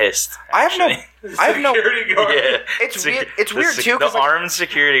was pissed. I have no- actually. I have no- Security guard. Yeah, It's weird. It's weird too. The 'Cause, like, armed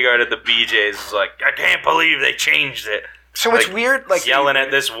security guard at the BJ's was like, "I can't believe they changed it." so it's weird, like yelling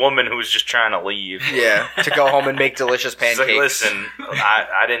at this woman who was just trying to leave. Yeah, to go home and make delicious He's pancakes. like, "Listen,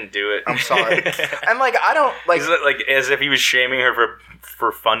 I didn't do it. I'm sorry." And like I don't like He's like as if he was shaming her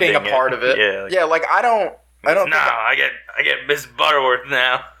for funding being a part of it. Yeah, Like I don't no, think I get Miss Butterworth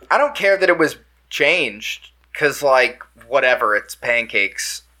now. I don't care that it was changed because like whatever, it's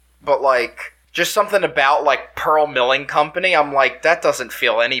pancakes. But like just something about like Pearl Milling Company, I'm like that doesn't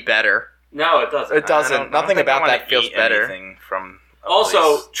feel any better. No, it doesn't. It doesn't. I don't Nothing think I about wanna that feels eat better. anything from a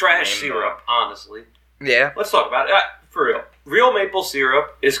Also, place trash named, syrup, honestly. Yeah. Let's talk about it. For real. Real maple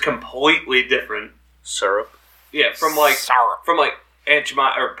syrup is completely different. syrup. Yeah, from Syrup. Aunt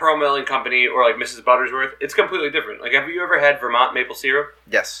Jemima or Pearl Milling Company or like Mrs. Buttersworth. It's completely different. Like, have you ever had Vermont maple syrup?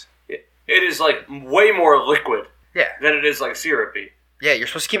 Yes. It is like way more liquid Yeah. than it is like syrupy. Yeah. You're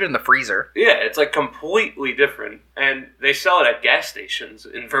supposed to keep it in the freezer. Yeah, it's like completely different. And they sell it at gas stations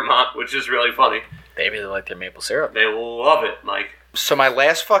in Vermont, which is really funny. They really like their maple syrup. They love it, Mike. So my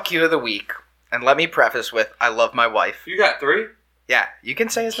last fuck you of the week, and let me preface with I love my wife. You got 3? Yeah, you can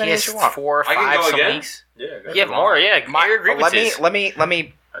say as He many has as you want. 4 or I can 5 go some again? weeks. Yeah, You have more, yeah. Your grievances. let me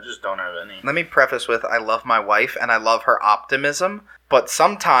I just don't have any. Let me preface with I love my wife and I love her optimism, but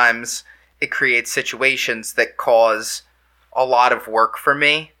sometimes it creates situations that cause a lot of work for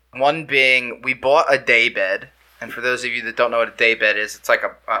me. One being, we bought a day bed, and for those of you that don't know what a day bed is, it's like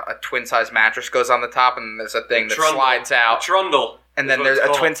a twin-size mattress goes on the top, and there's a thing that slides out, Trundle. and then there's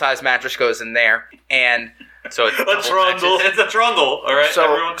a twin-size mattress goes in there, and So it's A trundle. It's a trundle, all right,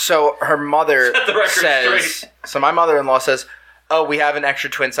 everyone? so her mother Set the record says, straight. so my mother-in-law says, oh, we have an extra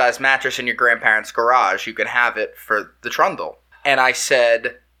twin-size mattress in your grandparents' garage. You can have it for the trundle. And I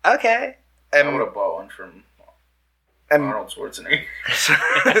said, okay. I would have bought one from Arnold Schwarzenegger.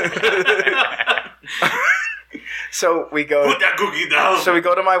 So we go. Put that cookie down. So we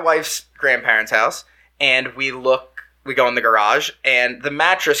go to my wife's grandparents' house, and we go in the garage, and the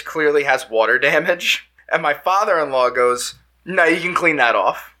mattress clearly has water damage. And my father-in-law goes, no, you can clean that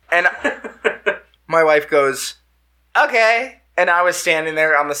off. And my wife goes, okay. And I was standing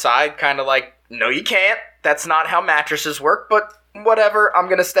there on the side, kind of like, no, you can't. That's not how mattresses work, but whatever. I'm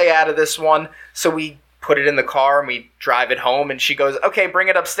going to stay out of this one. So we put it in the car and we drive it home. And she goes, okay, bring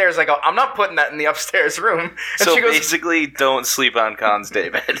it upstairs. I go, I'm not putting that in the upstairs room. And So she goes, basically, don't sleep on Khan's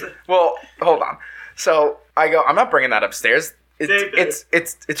daybed. well, hold on. So I go, I'm not bringing that upstairs.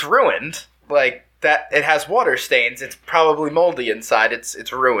 It's ruined. Like that, it has water stains. It's probably moldy inside.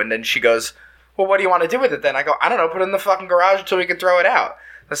 It's ruined. And she goes, well, what do you want to do with it then? I go, I don't know. Put it in the fucking garage until we can throw it out.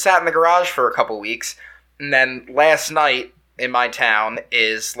 I sat in the garage for a couple weeks, and then last night in my town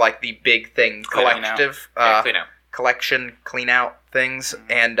is like the big thing, Clean collection, clean out things,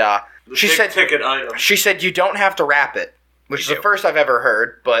 and The she big said ticket item. she said you don't have to wrap it, which You is do. the first I've ever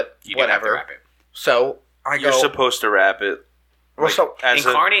heard, but You don't have to whatever. wrap it. So I You're go, supposed to wrap it. well, so As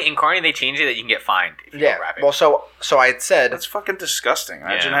In Carney, they changed it that you can get fined if you yeah, don't wrap it. well, so I had said, That's fucking disgusting.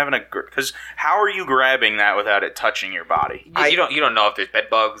 Imagine Yeah. having because how are you grabbing that without it touching your body? you don't know if there's bed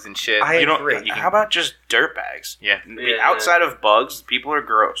bugs and shit. I You don't. agree. You can- How about just dirt bags? Yeah. Outside of bugs, people are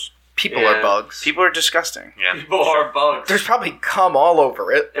gross. people Yeah. are bugs. People are disgusing. Yeah. People are bugs. There's probably cum all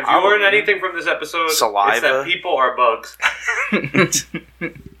over it. If you learn anything from this episode, Saliva. it's that people are bugs.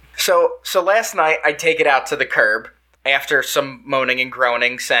 So last night I take it out to the curb after some moaning and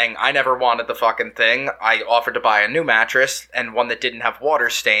groaning, saying I never wanted the fucking thing. I offered to buy a new mattress and one that didn't have water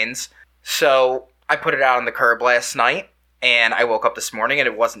stains. So I put it out on the curb last night, and I woke up this morning and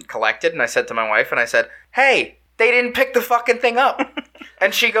it wasn't collected. And I said to my wife, and I said, "Hey, they didn't pick the fucking thing up."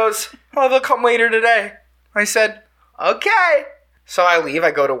 And she goes, "Oh, they'll come later today." I said, "Okay." So I leave,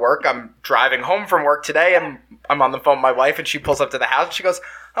 I go to work, I'm driving home from work today, and I'm on the phone with my wife, and she pulls up to the house, and she goes,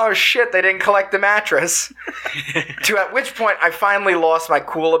 "Oh shit, they didn't collect the mattress." To at which point, I finally lost my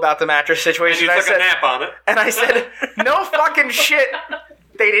cool about the mattress And situation. you I took said, a nap on it. and I said, "No fucking shit,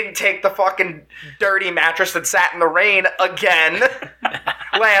 they didn't take the fucking dirty mattress that sat in the rain again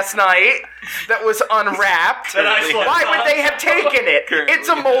last night that was unwrapped. That I slept Why on. would they have taken it? It's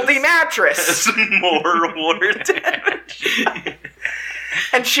a moldy mattress." More water damage.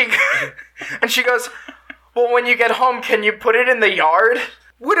 And she goes, "Well, when you get home, can you put it in the yard?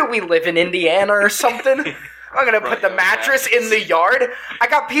 What do we live in Indiana or something? I'm gonna put the mattress in the yard. I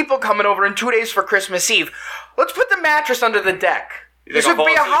got people coming over in 2 days for Christmas Eve. Let's put the mattress under the deck. This think would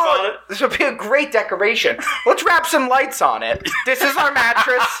I'll be a fall asleep on holiday. it? This would be a great decoration. Let's wrap some lights on it. This is our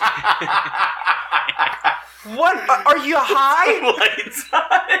mattress." What? Are you high? Lights on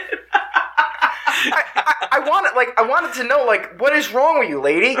it. I wanted to know, like, what is wrong with you,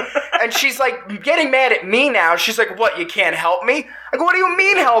 lady? And she's like getting mad at me now. She's like, "What? You can't help me?" I go, "What do you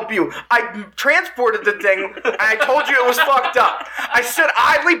mean help you? I transported the thing, and I told you it was fucked up. I stood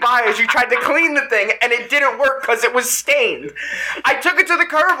idly by as you tried to clean the thing, and it didn't work because it was stained. I took it to the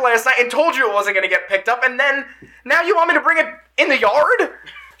curb last night and told you it wasn't going to get picked up, and then now you want me to bring it in the yard?"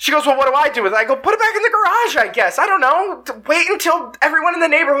 She goes, "Well, what do I do with it?" I go, "Put it back in the garage, I guess. I don't know. Wait until everyone in the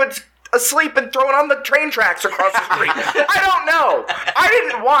neighborhood's asleep and throw it on the train tracks across the street." I don't know. I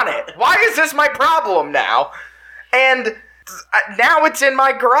didn't want it. Why is this my problem now? And now it's in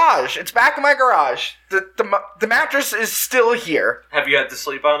my garage. It's back in my garage. The mattress is still here. Have you had to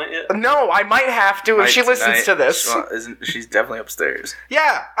sleep on it yet? No, I might have to if she listens to this. Well, she's definitely upstairs.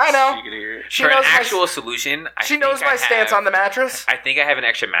 Yeah, I know. She could hear it. She For an knows actual solution, she knows my stance on the mattress. I think I have an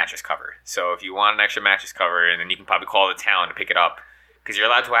extra mattress cover. So if you want an extra mattress cover, and then you can probably call the town to pick it up. Because you're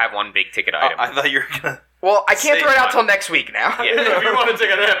allowed to have one big ticket item. I thought you were gonna Well, I can't Save throw it out one. till next week now. If you want to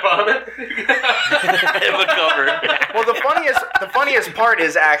take a nap on it. have a cover. Well, the funniest part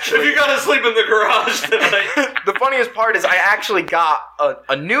is If actually you gotta sleep in the garage tonight. the funniest part is I actually got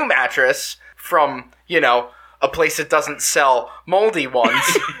a new mattress from, a place that doesn't sell moldy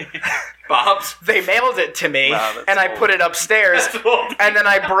ones. Bob's. They mailed it to me, Wow, that's and I old. put it upstairs, That's old. and then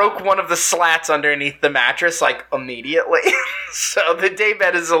I broke one of the slats underneath the mattress, like, immediately. So the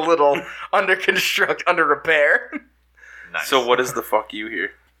daybed is a little under repair. Nice. So what is the fuck you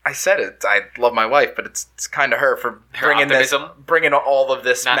here? I said it. I love my wife, but it's kind of her for Her bringing optimism? bringing all of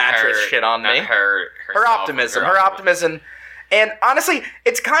this Not mattress her- shit on not me. Her Her optimism. And honestly,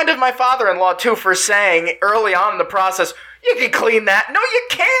 it's kind of my father-in-law, too, for saying early on in the process, "You can clean that." No, you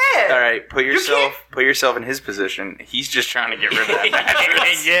can't. All right, put can't- yourself in his position. He's just trying to get rid of that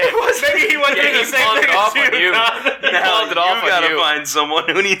mattress. It was Maybe he went Yeah, through he the same palmed thing it off as on you. you. Don. Now pulled it off you on gotta you. find someone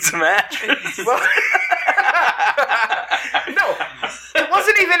who needs a mattress. Well, no, it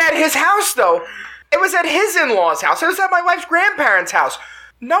wasn't even at his house, though. It was at his in-laws' house. It was at my wife's grandparents' house.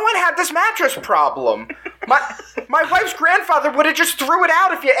 No one had this mattress problem. My wife's grandfather would have just threw it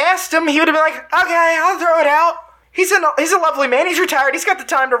out if you asked him. He would have been like, "Okay, I'll throw it out." He's a lovely man. He's retired. He's got the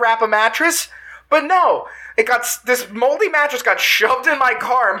time to wrap a mattress. But no, this moldy mattress got shoved in my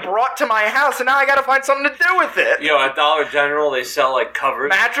car and brought to my house, and now I gotta find something to do with it. Yo, at Dollar General, they sell, like, covers.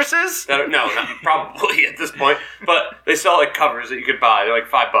 Mattresses? No, not probably at this point. But they sell, like, covers that you could buy. They're, like,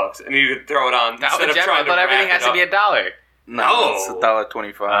 $5. And you could throw it on Dollar instead of General, trying I thought to everything wrap has to be $1. No. It's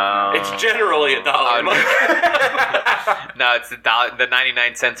 $1.25. It's generally $1. No, it's the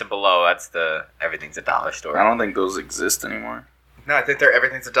 99 cents and below. That's everything's a dollar store. I don't think those exist anymore. No, I think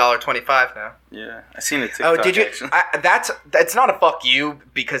everything's $1.25 now. Yeah, I seen a TikTok. Oh, did you? actually. That's not a fuck you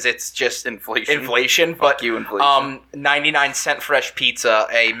because it's just Inflation. but Fuck you, inflation. 99-cent fresh pizza,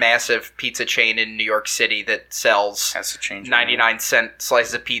 a massive pizza chain in New York City that sells Has to change. 99-cent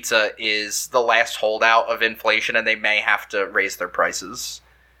slices of pizza, is the last holdout of inflation, and they may have to raise their prices,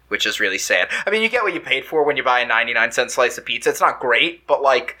 which is really sad. I mean, you get what you paid for when you buy a 99-cent slice of pizza. It's not great, but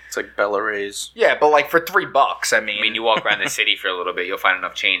like, It's like Bella Ray's. yeah, but like for $3, I mean, you walk around the city for a little bit, you'll find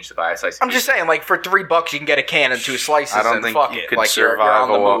enough change to buy a slice of I'm just saying, like for $3 you can get a can and 2 slices. I don't and think fuck you it. could Like, you're survive on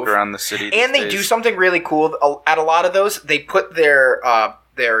the a walk move. around the city. And they do something really cool at a lot of those. They put their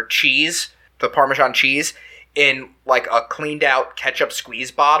cheese, the Parmesan cheese, in like a cleaned out ketchup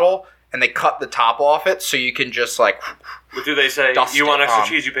squeeze bottle, and they cut the top off it so you can just like. But do they say, Dust you want it extra on.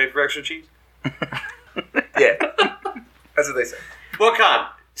 cheese, you pay for extra cheese? Yeah, that's what they say. Well, Con,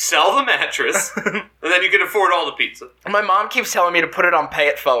 sell the mattress, and then you can afford all the pizza. My mom keeps telling me to put it on Pay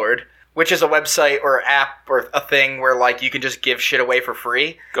It Forward, which is a website or app or a thing where like you can just give shit away for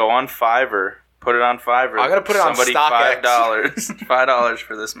free. Go on Fiverr. Put it on Fiverr. I'm gonna put it on Somebody StockX. $5. $5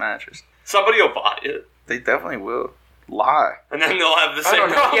 for this mattress. Somebody will buy it, They definitely will. Lie. and then they'll have the I same don't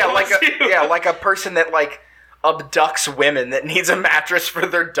know. problem Yeah, as you. like a person that like abducts women that needs a mattress for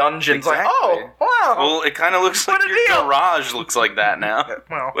their dungeons. Like, oh, Exactly. wow. Well, it kind of looks What like a your deal. garage looks like that now.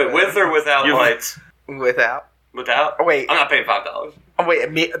 Well, Wait, with or without You- lights? without. Without? Oh, wait. I'm not paying $5. Oh,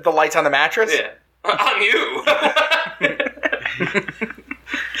 wait, the lights on the mattress? Yeah. On you.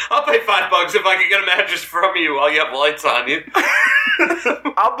 I'll pay $5 if I can get a mattress from you while you have lights on you.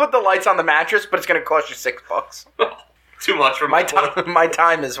 I'll put the lights on the mattress, but it's going to cost you $6. Too much for My my time. time, my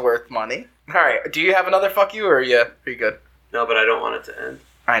time is worth money. All right, do you have another fuck you, or are you good? No, but I don't want it to end.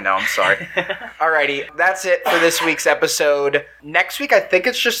 I know, I'm sorry. Alrighty, that's it for this week's episode. Next week, I think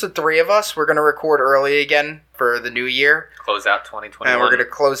it's just the 3 of us. We're going to record early again for the new year. Close out 2021. And we're going to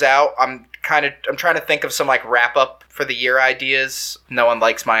close out. I'm trying to think of some like wrap up for the year ideas. No one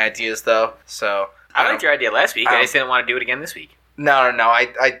likes my ideas though. So I liked your idea last week. I I don't- just didn't want to do it again this week. No.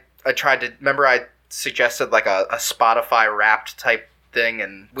 I tried to remember I suggested like a Spotify wrapped type thing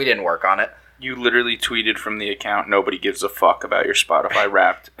and we didn't work on it. You literally tweeted from the account, nobody gives a fuck about your Spotify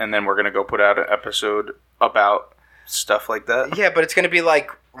Wrapped, and then we're going to go put out an episode about stuff like that. Yeah, but it's going to be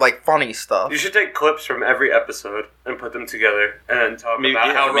like funny stuff. You should take clips from every episode and put them together and talk Maybe,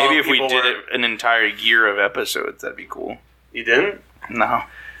 about how wrong maybe if we people did were. an entire year of episodes, that'd be cool. You didn't? No.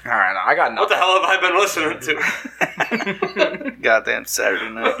 All right, I got What the nothing. hell have I been listening to? Goddamn Saturday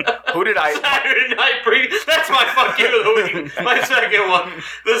night. Who did I? Saturday night pre. That's my fuck you of the week. My second one,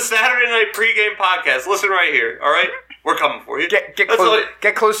 the Saturday night pregame podcast. Listen right here. All right, we're coming for you. Get That's all close. you-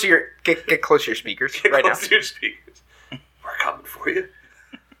 Get close to your get close to your speakers Get right now. close to your speakers. We're coming for you.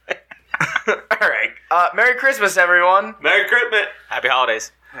 All right. Merry Christmas, everyone. Merry Christmas. Happy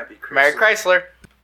holidays. Happy Christmas. Merry Chrysler.